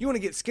 you want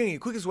to get skinny. The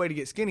quickest way to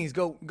get skinny is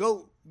go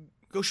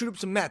shoot up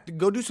some meth,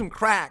 go do some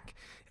crack.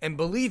 And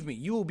believe me,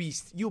 you'll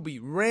be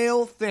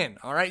rail thin,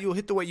 all right? You'll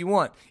hit the weight you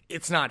want.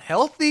 It's not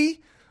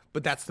healthy,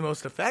 but that's the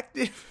most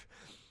effective.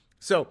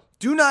 So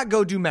do not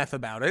go do meth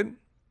about it.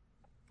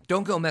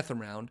 Don't go meth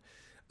around.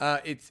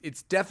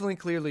 It's definitely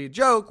clearly a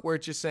joke where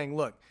it's just saying,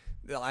 look,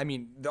 I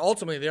mean,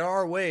 ultimately, there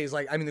are ways.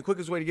 Like, I mean, the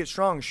quickest way to get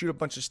strong is shoot a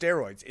bunch of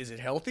steroids. Is it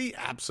healthy?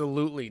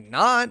 Absolutely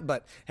not.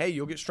 But hey,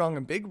 you'll get strong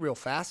and big real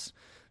fast.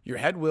 Your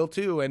head will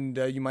too, and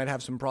you might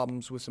have some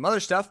problems with some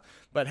other stuff.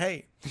 But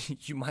hey,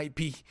 you might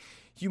be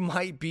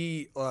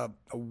a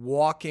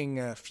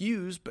walking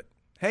fuse. But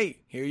hey,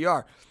 here you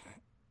are.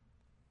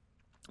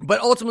 But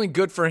ultimately,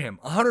 good for him.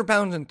 100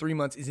 pounds in 3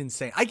 months is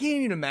insane. I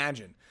can't even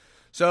imagine.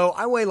 So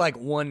I weigh like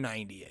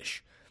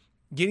 190-ish.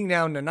 Getting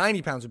down to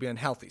 90 pounds would be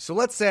unhealthy. So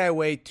let's say I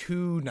weigh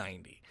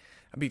 290.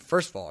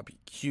 First of all, I'd be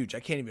huge. I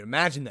can't even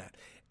imagine that.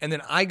 And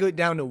then I go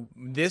down to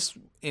this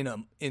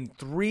in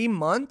 3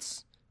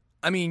 months.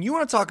 I mean, you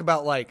want to talk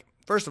about, like,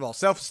 first of all,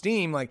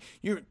 self-esteem, like,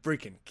 you're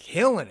freaking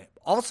killing it.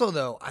 Also,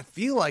 though, I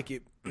feel like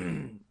it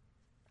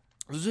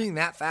losing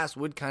that fast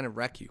would kind of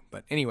wreck you.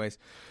 But anyways,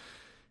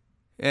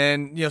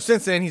 and,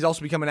 since then, he's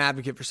also become an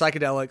advocate for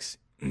psychedelics,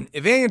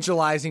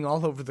 evangelizing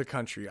all over the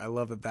country. I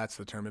love that that's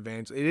the term,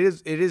 evangel. It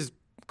is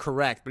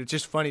correct, but it's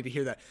just funny to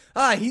hear that.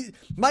 He's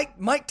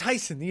Mike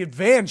Tyson, the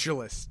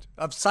evangelist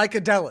of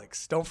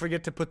psychedelics. Don't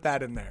forget to put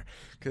that in there,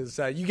 because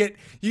you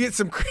get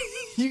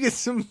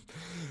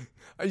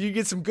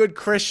some good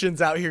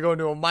Christians out here going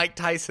to a Mike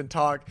Tyson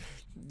talk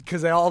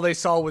because all they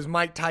saw was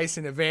Mike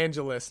Tyson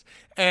evangelist,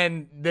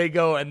 and they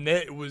go and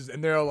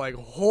they're like,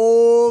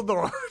 hold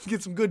on,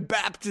 get some good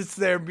Baptists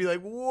there and be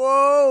like,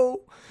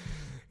 whoa.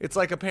 It's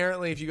like,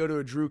 apparently, if you go to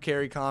a Drew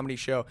Carey comedy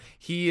show,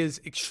 he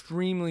is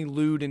extremely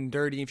lewd and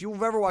dirty. If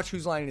you've ever watched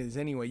Whose Line It Is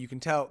Anyway, you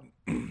can tell,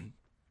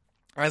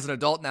 as an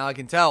adult now, I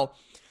can tell,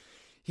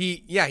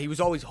 he was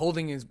always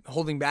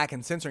holding back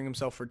and censoring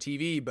himself for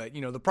TV. But,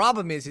 the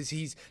problem is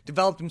he's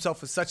developed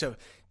himself as such a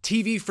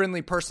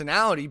TV-friendly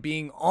personality,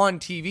 being on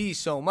TV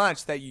so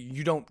much that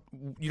you don't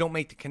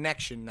make the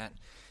connection that,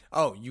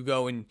 you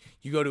go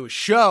to a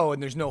show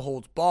and there's no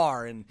holds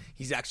bar and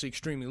he's actually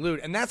extremely lewd.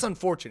 And that's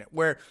unfortunate,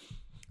 where,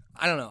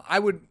 I don't know, I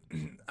would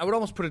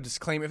almost put a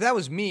disclaimer. If that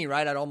was me,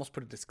 right, I'd almost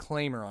put a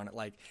disclaimer on it,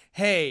 like,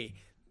 hey,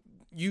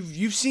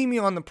 you've seen me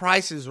on The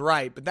Price is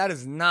Right, but that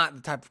is not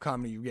the type of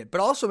comedy you get.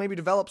 But also maybe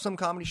develop some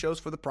comedy shows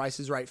for The Price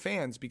is Right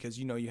fans, because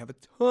you have a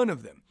ton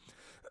of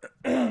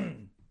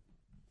them.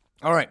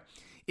 All right.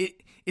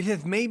 It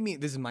has made me,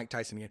 this is Mike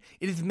Tyson again,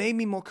 it has made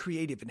me more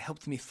creative and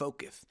helped me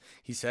focus,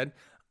 he said.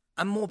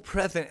 I'm more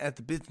present as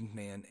a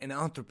businessman and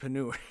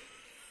entrepreneur.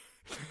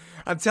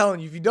 I'm telling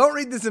you, if you don't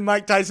read this in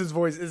Mike Tyson's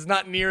voice, it's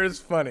not near as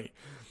funny.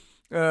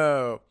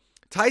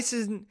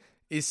 Tyson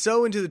is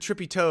so into the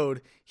trippy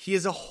toad, he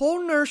has a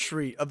whole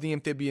nursery of the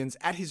amphibians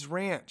at his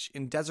ranch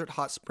in Desert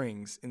Hot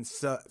Springs in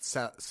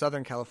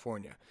Southern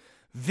California.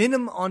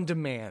 Venom on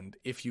demand,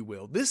 if you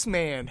will. This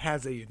man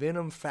has a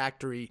venom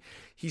factory.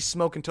 He's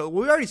smoking toad.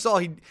 We already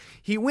saw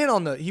he went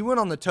on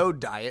the toad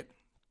diet.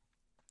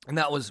 And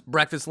that was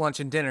breakfast, lunch,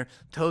 and dinner.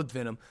 Toad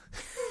venom.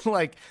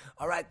 Like,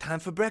 all right, time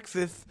for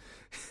breakfast.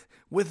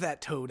 With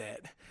that toad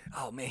at.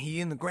 Oh, man, he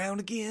in the ground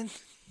again?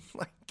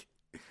 Like,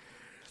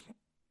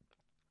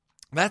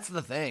 that's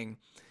the thing.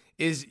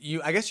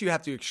 I guess you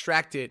have to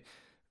extract it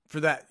for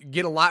that,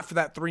 get a lot for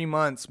that 3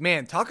 months.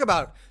 Man, talk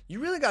about, you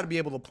really got to be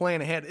able to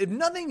plan ahead. If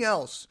nothing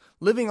else,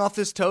 living off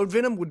this toad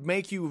venom would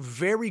make you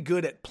very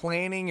good at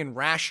planning and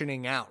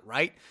rationing out,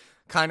 right?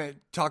 Kind of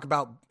talk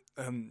about,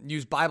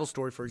 use Bible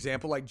story, for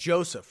example, like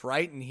Joseph,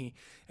 right?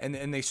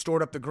 And they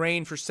stored up the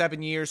grain for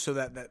 7 years so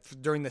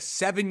that during the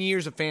 7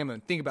 years of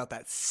famine, think about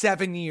that,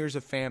 7 years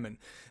of famine,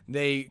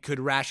 they could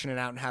ration it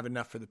out and have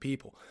enough for the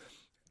people.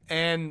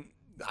 And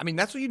I mean,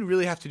 that's what you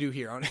really have to do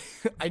here.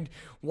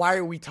 Why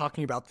are we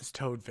talking about this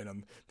toad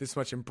venom this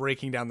much and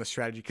breaking down the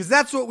strategy? Because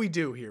that's what we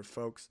do here,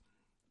 folks.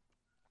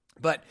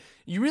 But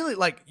you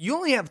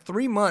only have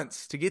 3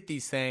 months to get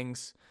these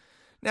things.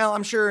 Now,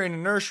 I'm sure in a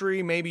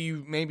nursery, maybe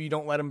you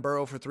don't let them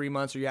burrow for 3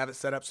 months, or you have it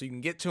set up so you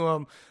can get to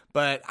them.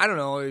 But I don't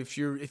know, if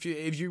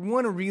you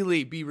want to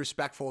really be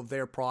respectful of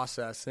their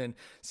process, then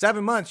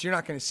 7 months you're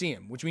not going to see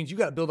them, which means you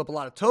got to build up a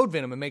lot of toad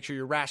venom and make sure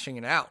you're rationing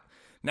it out.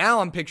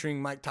 Now I'm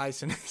picturing Mike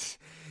Tyson.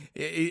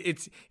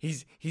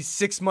 He's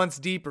 6 months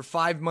deep or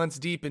 5 months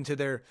deep into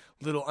their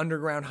little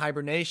underground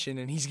hibernation,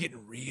 and he's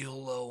getting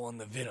real low on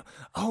the venom.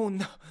 Oh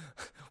no,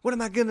 what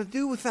am I gonna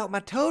do without my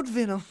toad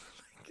venom?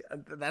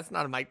 That's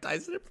not a Mike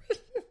Tyson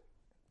impression.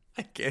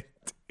 I can't.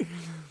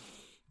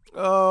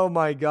 Oh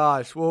my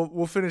gosh.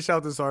 We'll finish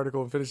out this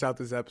article and finish out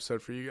this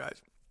episode for you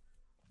guys.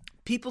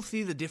 People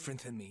see the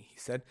difference in me, he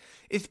said.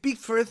 It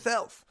speaks for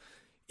itself.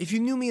 If you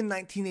knew me in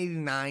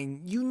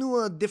 1989, you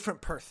knew a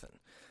different person.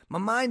 My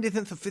mind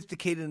isn't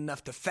sophisticated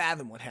enough to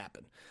fathom what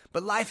happened,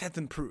 but life has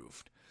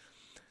improved.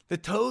 The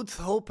toad's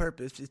whole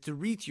purpose is to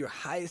reach your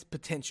highest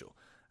potential.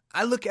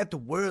 I look at the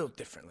world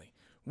differently.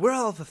 We're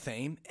all the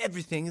same.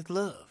 Everything is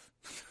love.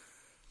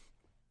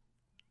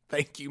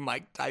 Thank you,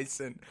 Mike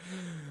Tyson.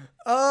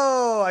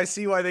 Oh, I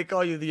see why they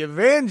call you the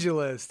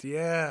evangelist.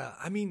 Yeah.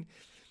 I mean,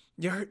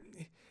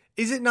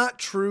 is it not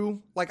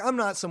true? Like, I'm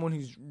not someone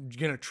who's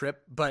going to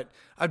trip, but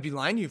I'd be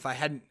lying to you if I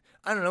hadn't.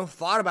 I don't know,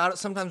 thought about it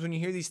sometimes when you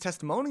hear these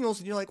testimonials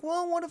and you're like,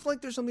 well, what if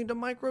like there's something to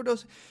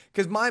microdose?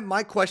 Because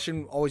my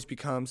question always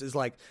becomes is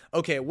like,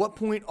 okay, at what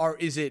point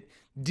is it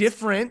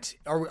different?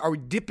 Are we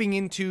dipping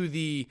into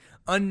the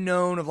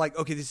unknown of like,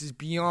 okay, this is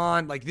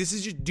beyond, like this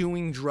is just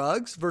doing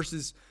drugs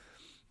versus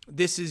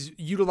this is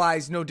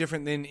utilized no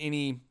different than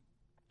any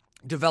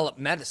developed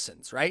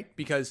medicines, right?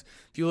 Because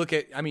if you look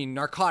at, I mean,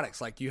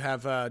 narcotics, like you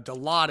have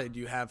Dilaudid,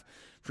 you have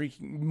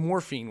freaking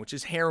morphine, which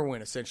is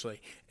heroin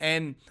essentially,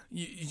 and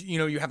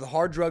you have the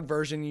hard drug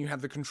version, you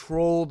have the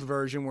controlled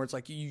version where it's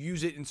like you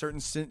use it in certain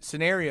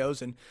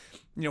scenarios, and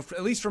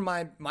at least from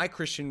my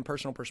Christian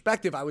personal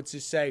perspective, I would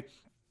just say,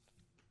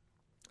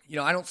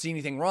 I don't see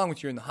anything wrong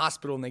with you in the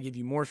hospital and they give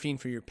you morphine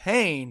for your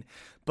pain,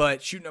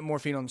 but shooting up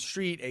morphine on the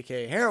street,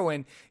 aka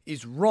heroin,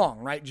 is wrong,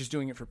 right? Just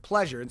doing it for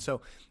pleasure. And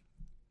so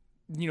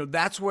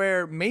that's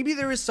where maybe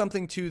there is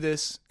something to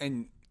this,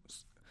 and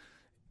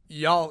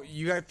y'all,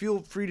 you guys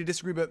feel free to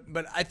disagree,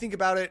 but I think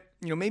about it,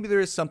 maybe there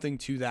is something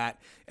to that,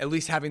 at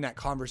least having that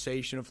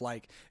conversation of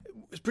like,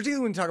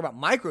 particularly when you talk about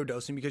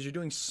microdosing, because you're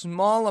doing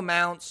small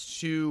amounts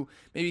to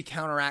maybe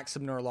counteract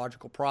some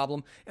neurological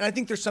problem, and I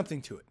think there's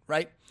something to it,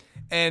 right?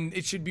 And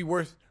it should be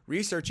worth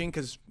researching,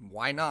 because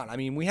why not? I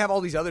mean, we have all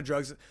these other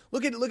drugs.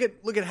 Look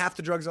at half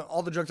the drugs,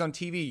 all the drugs on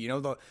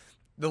TV,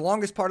 the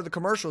longest part of the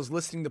commercial is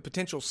listing the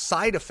potential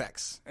side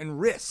effects and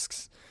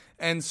risks.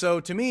 And so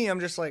to me, I'm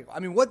just like, I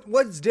mean,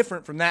 what's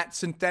different from that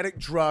synthetic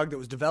drug that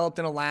was developed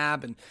in a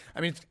lab? And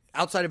I mean,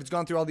 outside of it's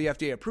gone through all the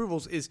FDA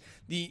approvals, is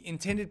the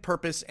intended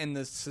purpose and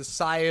the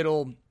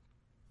societal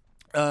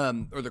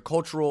or the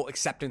cultural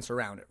acceptance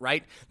around it,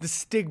 right? The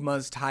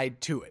stigmas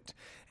tied to it.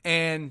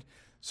 And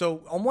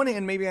so on one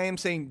hand, maybe I am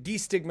saying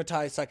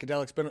destigmatize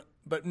psychedelics,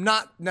 but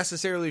not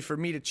necessarily for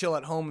me to chill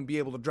at home and be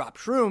able to drop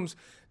shrooms.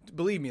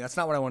 Believe me, that's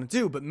not what I want to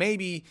do, but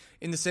maybe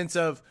in the sense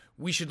of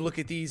we should look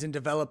at these and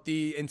develop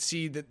and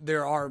see that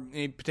there are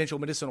potential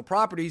medicinal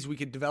properties. We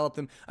could develop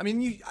them. I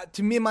mean,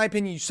 to me, in my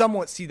opinion, you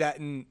somewhat see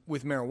that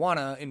with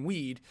marijuana and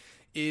weed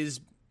is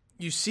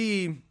you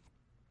see,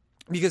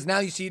 because now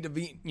you see it to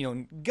be,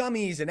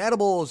 gummies and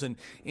edibles and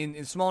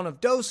in small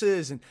enough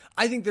doses. And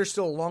I think there's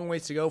still a long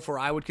ways to go for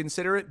I would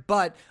consider it.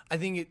 But I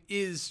think it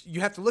is,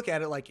 you have to look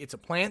at it like it's a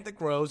plant that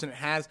grows and it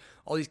has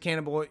all these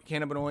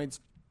cannabinoids.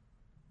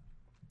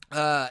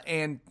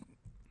 And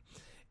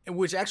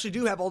which actually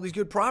do have all these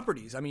good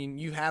properties. I mean,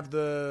 you have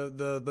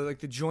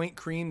the joint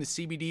cream, the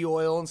CBD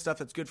oil and stuff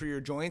that's good for your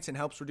joints and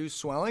helps reduce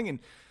swelling, and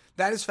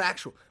that is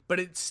factual.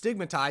 But it's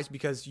stigmatized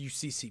because you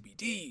see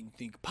CBD, and you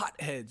think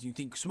potheads, you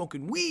think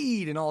smoking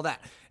weed and all that.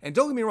 And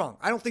don't get me wrong,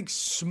 I don't think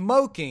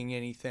smoking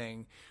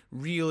anything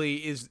really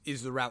is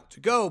the route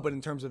to go, but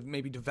in terms of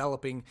maybe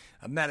developing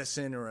a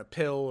medicine or a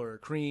pill or a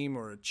cream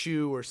or a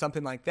chew or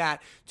something like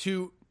that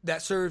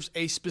that serves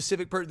a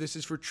specific purpose. This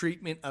is for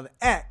treatment of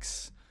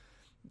X.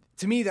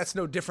 To me, that's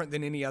no different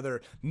than any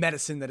other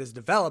medicine that is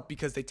developed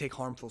because they take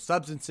harmful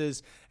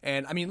substances.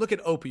 And I mean, look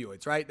at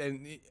opioids, right?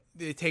 And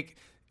they take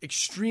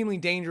extremely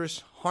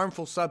dangerous,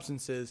 harmful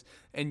substances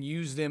and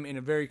use them in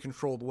a very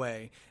controlled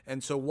way.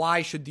 And so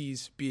why should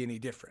these be any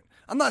different?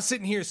 I'm not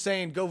sitting here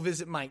saying go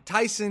visit Mike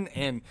Tyson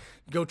and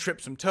go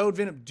trip some toad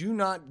venom. Do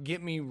not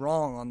get me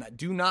wrong on that.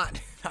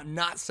 I'm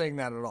not saying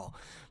that at all.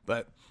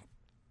 But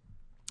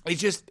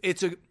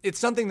it's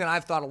something that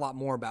I've thought a lot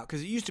more about,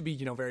 because it used to be,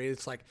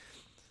 it's like,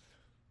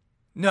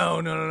 no,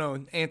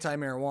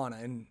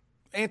 anti-marijuana. And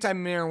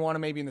anti-marijuana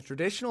maybe in the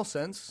traditional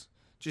sense,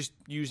 just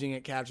using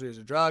it casually as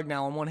a drug.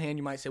 Now, on one hand,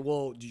 you might say,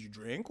 well, do you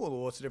drink? Well,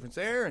 what's the difference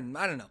there? And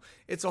I don't know.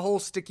 It's a whole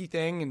sticky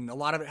thing, and a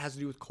lot of it has to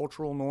do with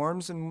cultural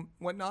norms and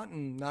whatnot,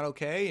 and not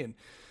okay. And,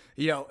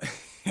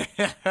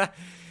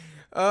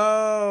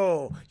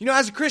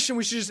 as a Christian,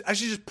 I should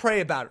just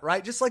pray about it,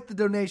 right? Just like the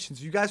donations.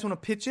 If you guys want to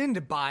pitch in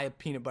to buy a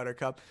peanut butter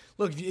cup,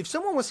 look, if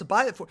someone wants to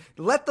buy it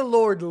let the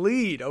Lord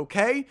lead,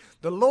 okay?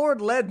 The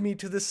Lord led me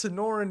to the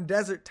Sonoran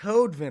Desert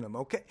toad venom,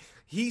 okay?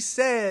 He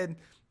said,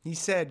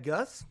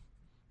 Gus,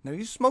 now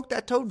you smoke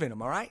that toad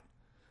venom, all right?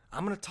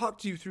 I'm going to talk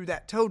to you through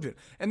that toad venom.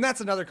 And that's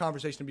another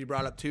conversation to be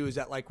brought up too, is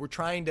that like we're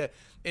trying to,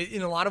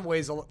 in a lot of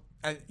ways,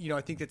 I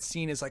think it's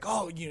seen as like,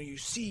 you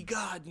see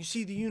God, you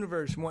see the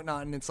universe and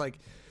whatnot, and it's like,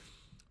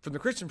 from the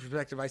Christian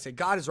perspective, I say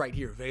God is right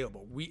here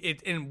available.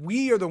 And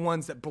we are the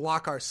ones that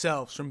block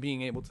ourselves from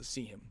being able to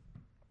see him.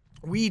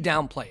 We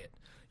downplay it.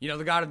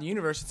 The God of the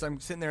universe, since I'm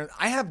sitting there,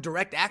 I have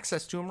direct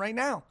access to him right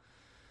now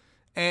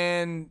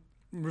and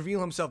reveal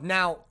himself.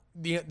 Now,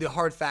 the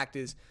hard fact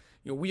is,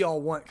 we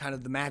all want kind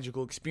of the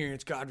magical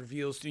experience God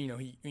reveals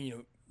to,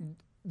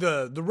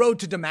 the road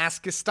to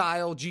Damascus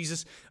style.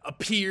 Jesus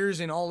appears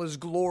in all his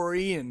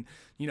glory, and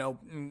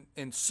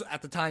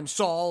at the time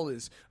Saul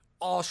is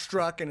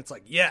awestruck, and it's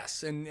like,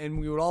 yes, and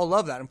we would all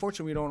love that.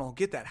 Unfortunately, we don't all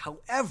get that.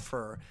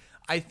 However,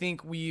 I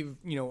think we've,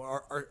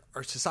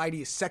 our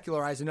society is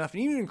secularized enough,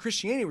 and even in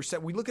Christianity,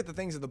 we look at the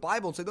things of the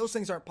Bible and say those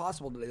things aren't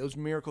possible today, those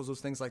miracles, those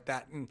things like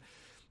that, and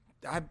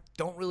I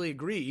don't really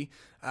agree.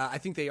 I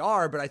think they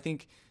are, but I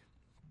think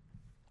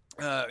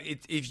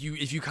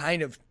if you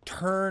kind of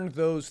turn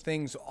those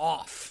things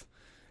off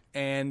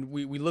And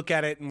we look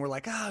at it and we're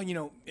like,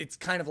 it's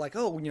kind of like,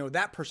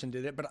 that person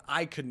did it, but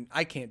I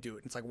can't do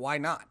it. It's like, why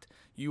not?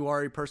 You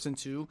are a person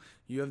too.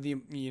 You have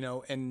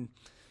and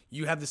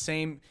you have the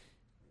same,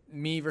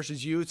 me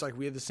versus you. It's like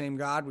we have the same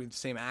God. We have the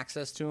same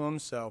access to him.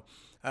 So,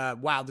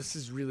 wow, this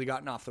has really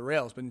gotten off the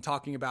rails. Been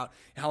talking about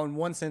how in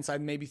one sense I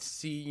maybe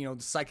see, the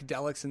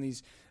psychedelics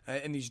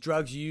and these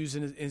drugs used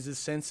in a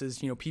sense as,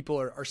 people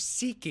are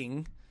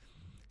seeking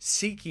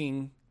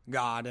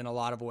God in a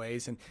lot of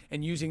ways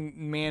and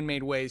using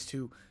man-made ways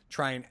to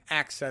try and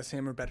access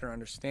him or better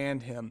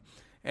understand him.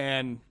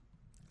 And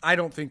I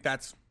don't think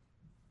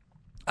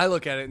I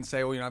look at it and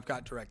say, I've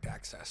got direct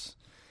access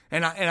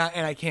and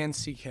I can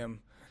seek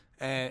him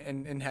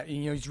and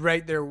he's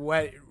right there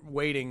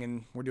waiting,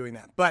 and we're doing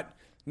that. But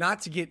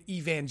not to get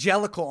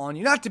evangelical on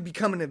you, not to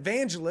become an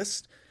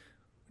evangelist.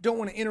 Don't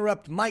want to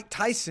interrupt Mike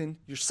Tyson,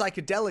 your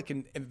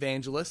psychedelic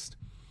evangelist.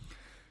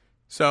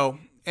 So,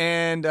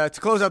 and to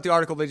close out the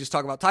article, they just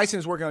talk about Tyson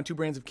is working on 2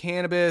 brands of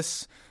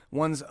cannabis.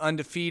 One's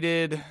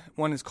undefeated.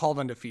 One is called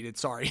undefeated.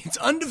 Sorry. It's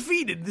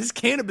undefeated. This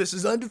cannabis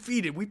is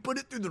undefeated. We put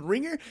it through the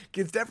ringer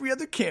against every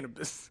other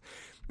cannabis.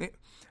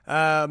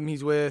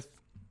 He's with...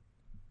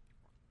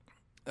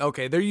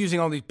 Okay, they're using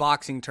all these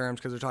boxing terms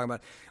because they're talking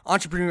about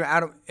entrepreneur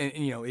Adam, and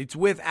it's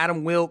with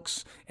Adam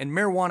Wilkes and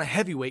marijuana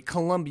heavyweight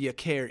Columbia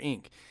Care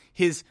Inc.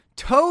 His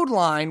Toad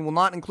line will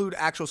not include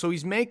so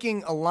he's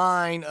making a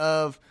line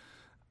of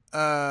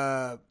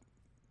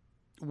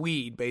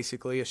weed,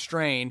 basically, a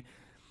strain.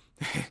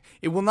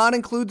 It will not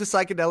include the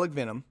psychedelic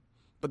Venom,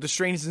 but the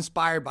strain is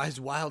inspired by his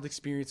wild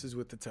experiences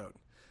with the Toad.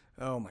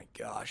 Oh my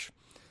gosh.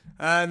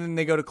 And then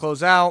they go to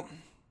close out.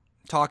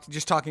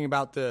 Talking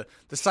about the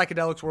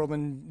psychedelics world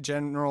in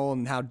general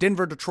and how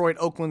Denver, Detroit,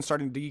 Oakland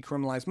starting to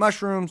decriminalize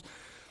mushrooms.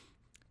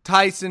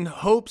 Tyson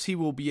hopes he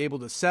will be able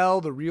to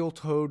sell the real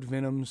Toad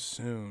Venom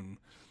soon.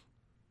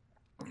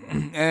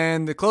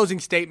 And the closing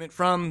statement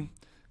from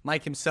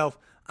Mike himself: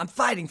 I'm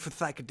fighting for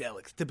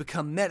psychedelics to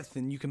become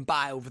medicine you can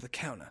buy over the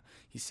counter.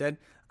 He said,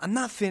 I'm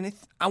not finished.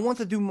 I want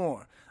to do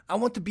more. I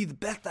want to be the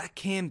best I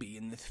can be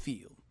in this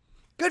field.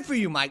 Good for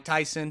you, Mike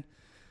Tyson.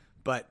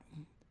 But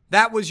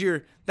that was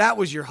your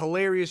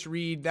hilarious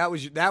read. That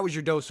was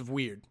your dose of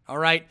weird. All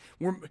right,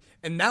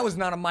 and that was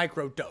not a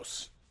micro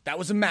dose. That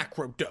was a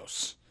macro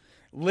dose.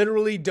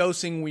 Literally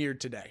dosing weird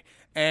today.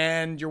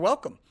 And you're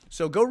welcome.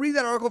 So go read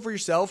that article for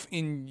yourself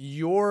and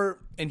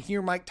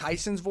hear Mike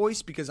Tyson's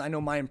voice, because I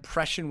know my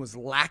impression was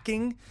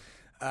lacking.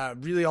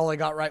 Really, all I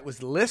got right was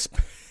the lisp.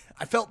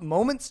 I felt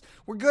moments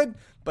were good,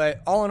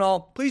 but all in all,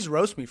 please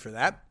roast me for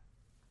that.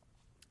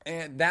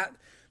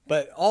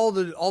 But all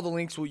the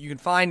links you can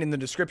find in the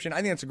description. I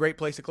think that's a great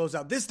place to close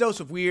out this dose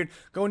of weird.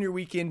 Go in your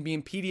weekend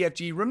being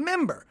PDFG.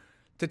 Remember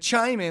to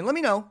chime in. Let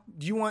me know.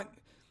 Do you want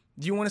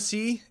to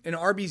see an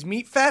Arby's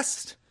Meat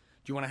Fest?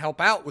 Do you want to help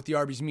out with the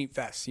Arby's Meat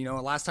Fest?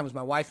 Last time was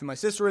my wife and my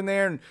sister in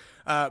there.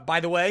 And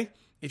by the way,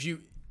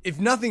 if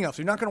nothing else,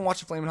 you're not going to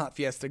watch the Flamin' Hot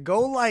Fiesta,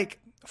 go like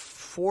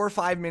 4 or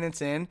 5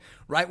 minutes in,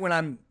 right when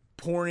I'm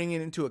pouring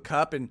it into a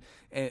cup, and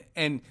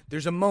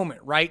there's a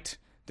moment, right?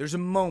 There's a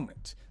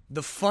moment.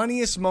 The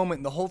funniest moment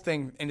in the whole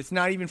thing, and it's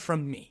not even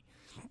from me.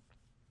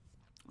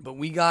 But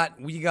we got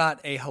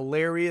a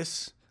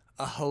hilarious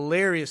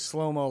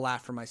slow-mo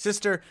laugh from my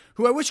sister,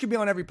 who I wish could be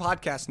on every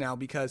podcast now,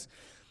 because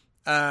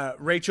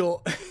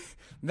Rachel,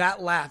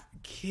 that laugh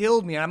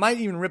killed me. And I might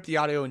even rip the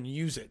audio and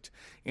use it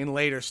in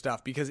later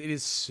stuff, because it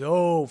is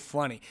so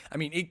funny. I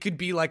mean, it could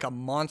be like a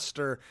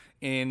monster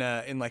in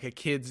like a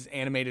kid's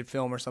animated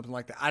film or something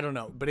like that. I don't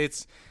know, but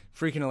it's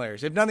freaking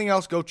hilarious. If nothing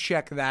else, go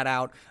check that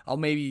out. I'll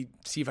maybe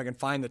see if I can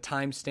find the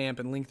timestamp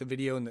and link the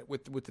video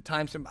with the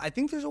timestamp. I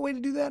think there's a way to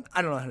do that.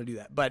 I don't know how to do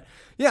that. But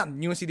yeah,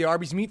 you want to see the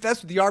Arby's Meat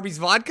Fest with the Arby's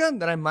vodka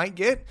that I might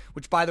get,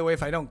 which, by the way,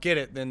 if I don't get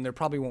it, then there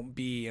probably won't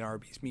be an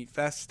Arby's Meat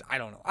Fest. I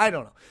don't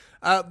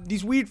know.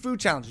 These weird food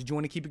challenges, do you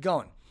want to keep it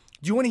going?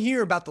 Do you want to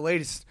hear about the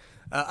latest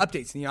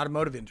updates in the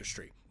automotive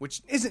industry,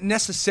 which isn't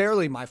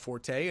necessarily my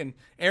forte? And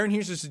Aaron,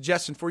 here's a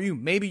suggestion for you.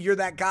 Maybe you're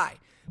that guy.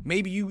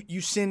 Maybe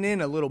you send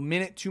in a little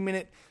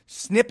 2-minute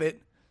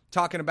snippet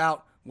talking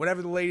about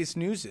whatever the latest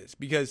news is,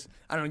 because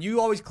I don't know, you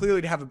always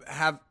clearly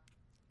have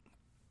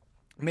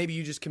maybe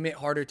you just commit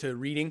harder to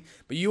reading,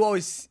 but you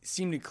always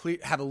seem to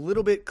have a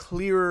little bit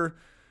clearer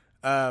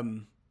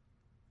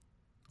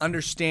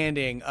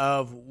understanding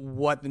of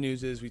what the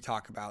news is we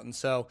talk about. And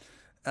so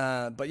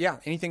but yeah,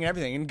 anything and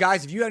everything. And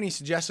guys, if you have any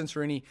suggestions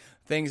for any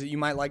things that you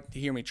might like to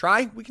hear me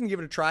try, we can give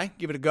it a try,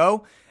 give it a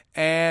go.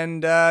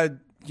 And do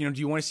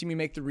you want to see me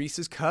make the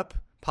Reese's Cup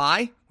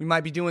pie? We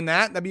might be doing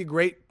that. That'd be a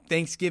great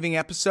Thanksgiving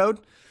episode.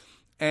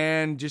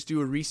 And just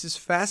do a Reese's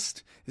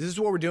Fest. Is this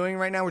what we're doing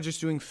right now? We're just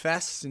doing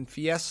fests and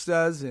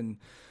fiestas and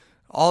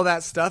all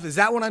that stuff. Is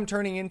that what I'm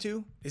turning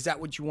into? Is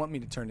that what you want me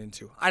to turn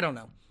into? I don't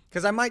know.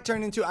 Because I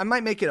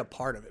might make it a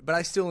part of it, but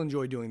I still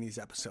enjoy doing these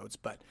episodes.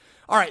 But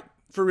all right,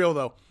 for real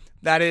though,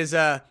 that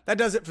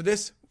does it for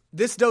this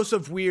dose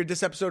of weird,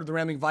 this episode of the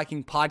Rambling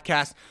Viking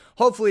podcast.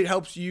 Hopefully it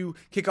helps you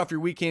kick off your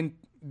weekend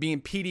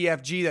being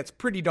PDFG. That's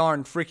pretty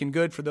darn freaking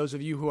good for those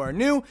of you who are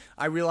new.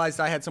 I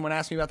realized I had someone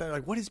ask me about that.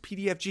 Like, what is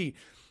PDFG?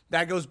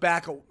 that goes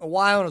back a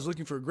while, and I was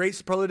looking for a great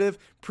superlative.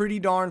 Pretty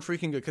darn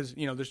freaking good, because,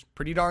 there's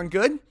pretty darn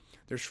good,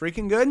 there's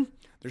freaking good,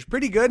 there's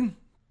pretty good,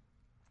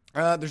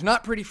 there's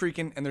not pretty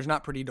freaking, and there's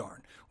not pretty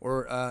darn.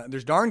 Or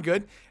there's darn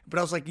good, but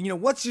I was like,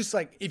 what's just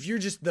like, if you're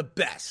just the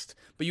best,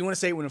 but you want to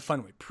say it in a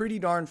fun way, pretty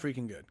darn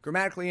freaking good.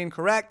 Grammatically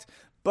incorrect,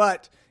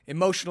 but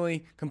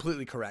emotionally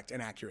completely correct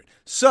and accurate.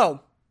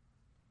 So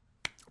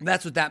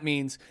that's what that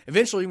means.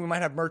 Eventually, we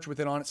might have merch with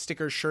it on it,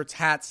 stickers, shirts,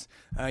 hats,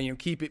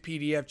 keep it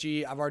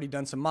PDFG. I've already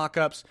done some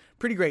mock-ups.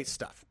 Pretty great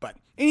stuff. But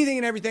anything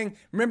and everything,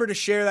 remember to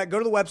share that. Go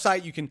to the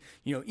website. You can,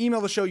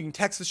 email the show. You can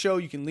text the show.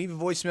 You can leave a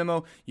voice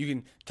memo. You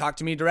can talk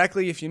to me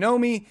directly if you know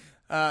me.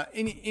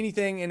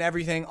 Anything and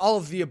everything, all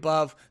of the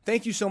above.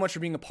 Thank you so much for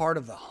being a part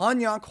of the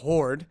Hanyak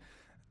Horde.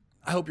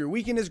 I hope your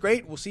weekend is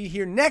great. We'll see you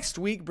here next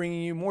week,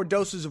 bringing you more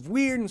doses of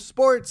weird and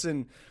sports,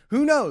 and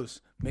who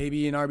knows,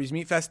 maybe an Arby's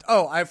Meat Fest.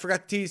 Oh, I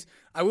forgot to tease.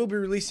 I will be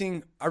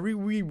releasing.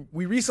 We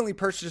recently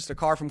purchased a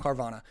car from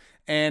Carvana,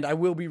 and I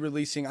will be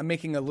releasing. I'm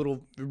making a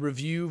little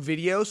review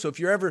video. So if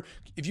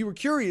you were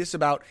curious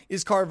about,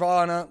 is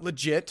Carvana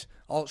legit?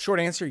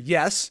 Short answer,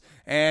 yes.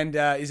 And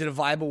is it a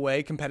viable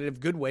way, competitive,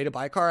 good way to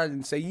buy a car? I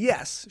didn't say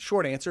yes.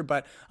 Short answer,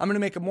 but I'm going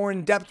to make a more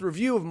in-depth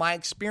review of my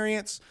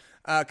experience.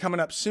 Coming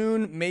up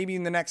soon, maybe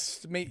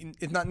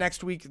if not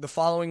next week, the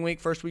following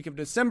week, first week of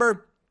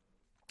December.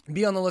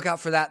 Be on the lookout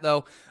for that,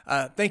 though.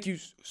 Thank you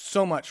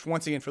so much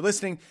once again for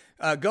listening.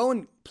 Go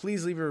and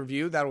please leave a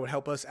review. That would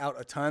help us out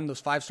a ton.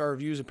 Those 5-star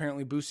reviews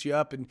apparently boost you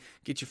up and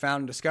get you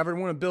found and discovered.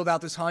 We want to build out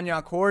this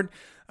Hanyak Horde.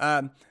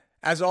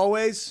 As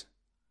always,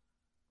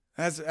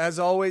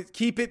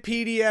 keep it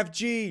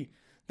PDFG.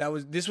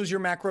 This was your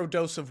macro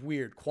dose of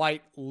weird,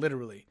 quite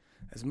literally.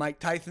 As Mike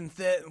Tyson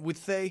would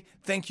say,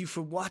 thank you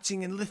for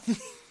watching and listening.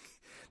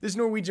 This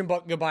Norwegian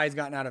goodbye has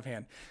gotten out of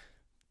hand.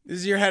 This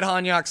is your head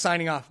Hanyak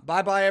signing off.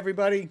 Bye-bye,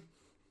 everybody.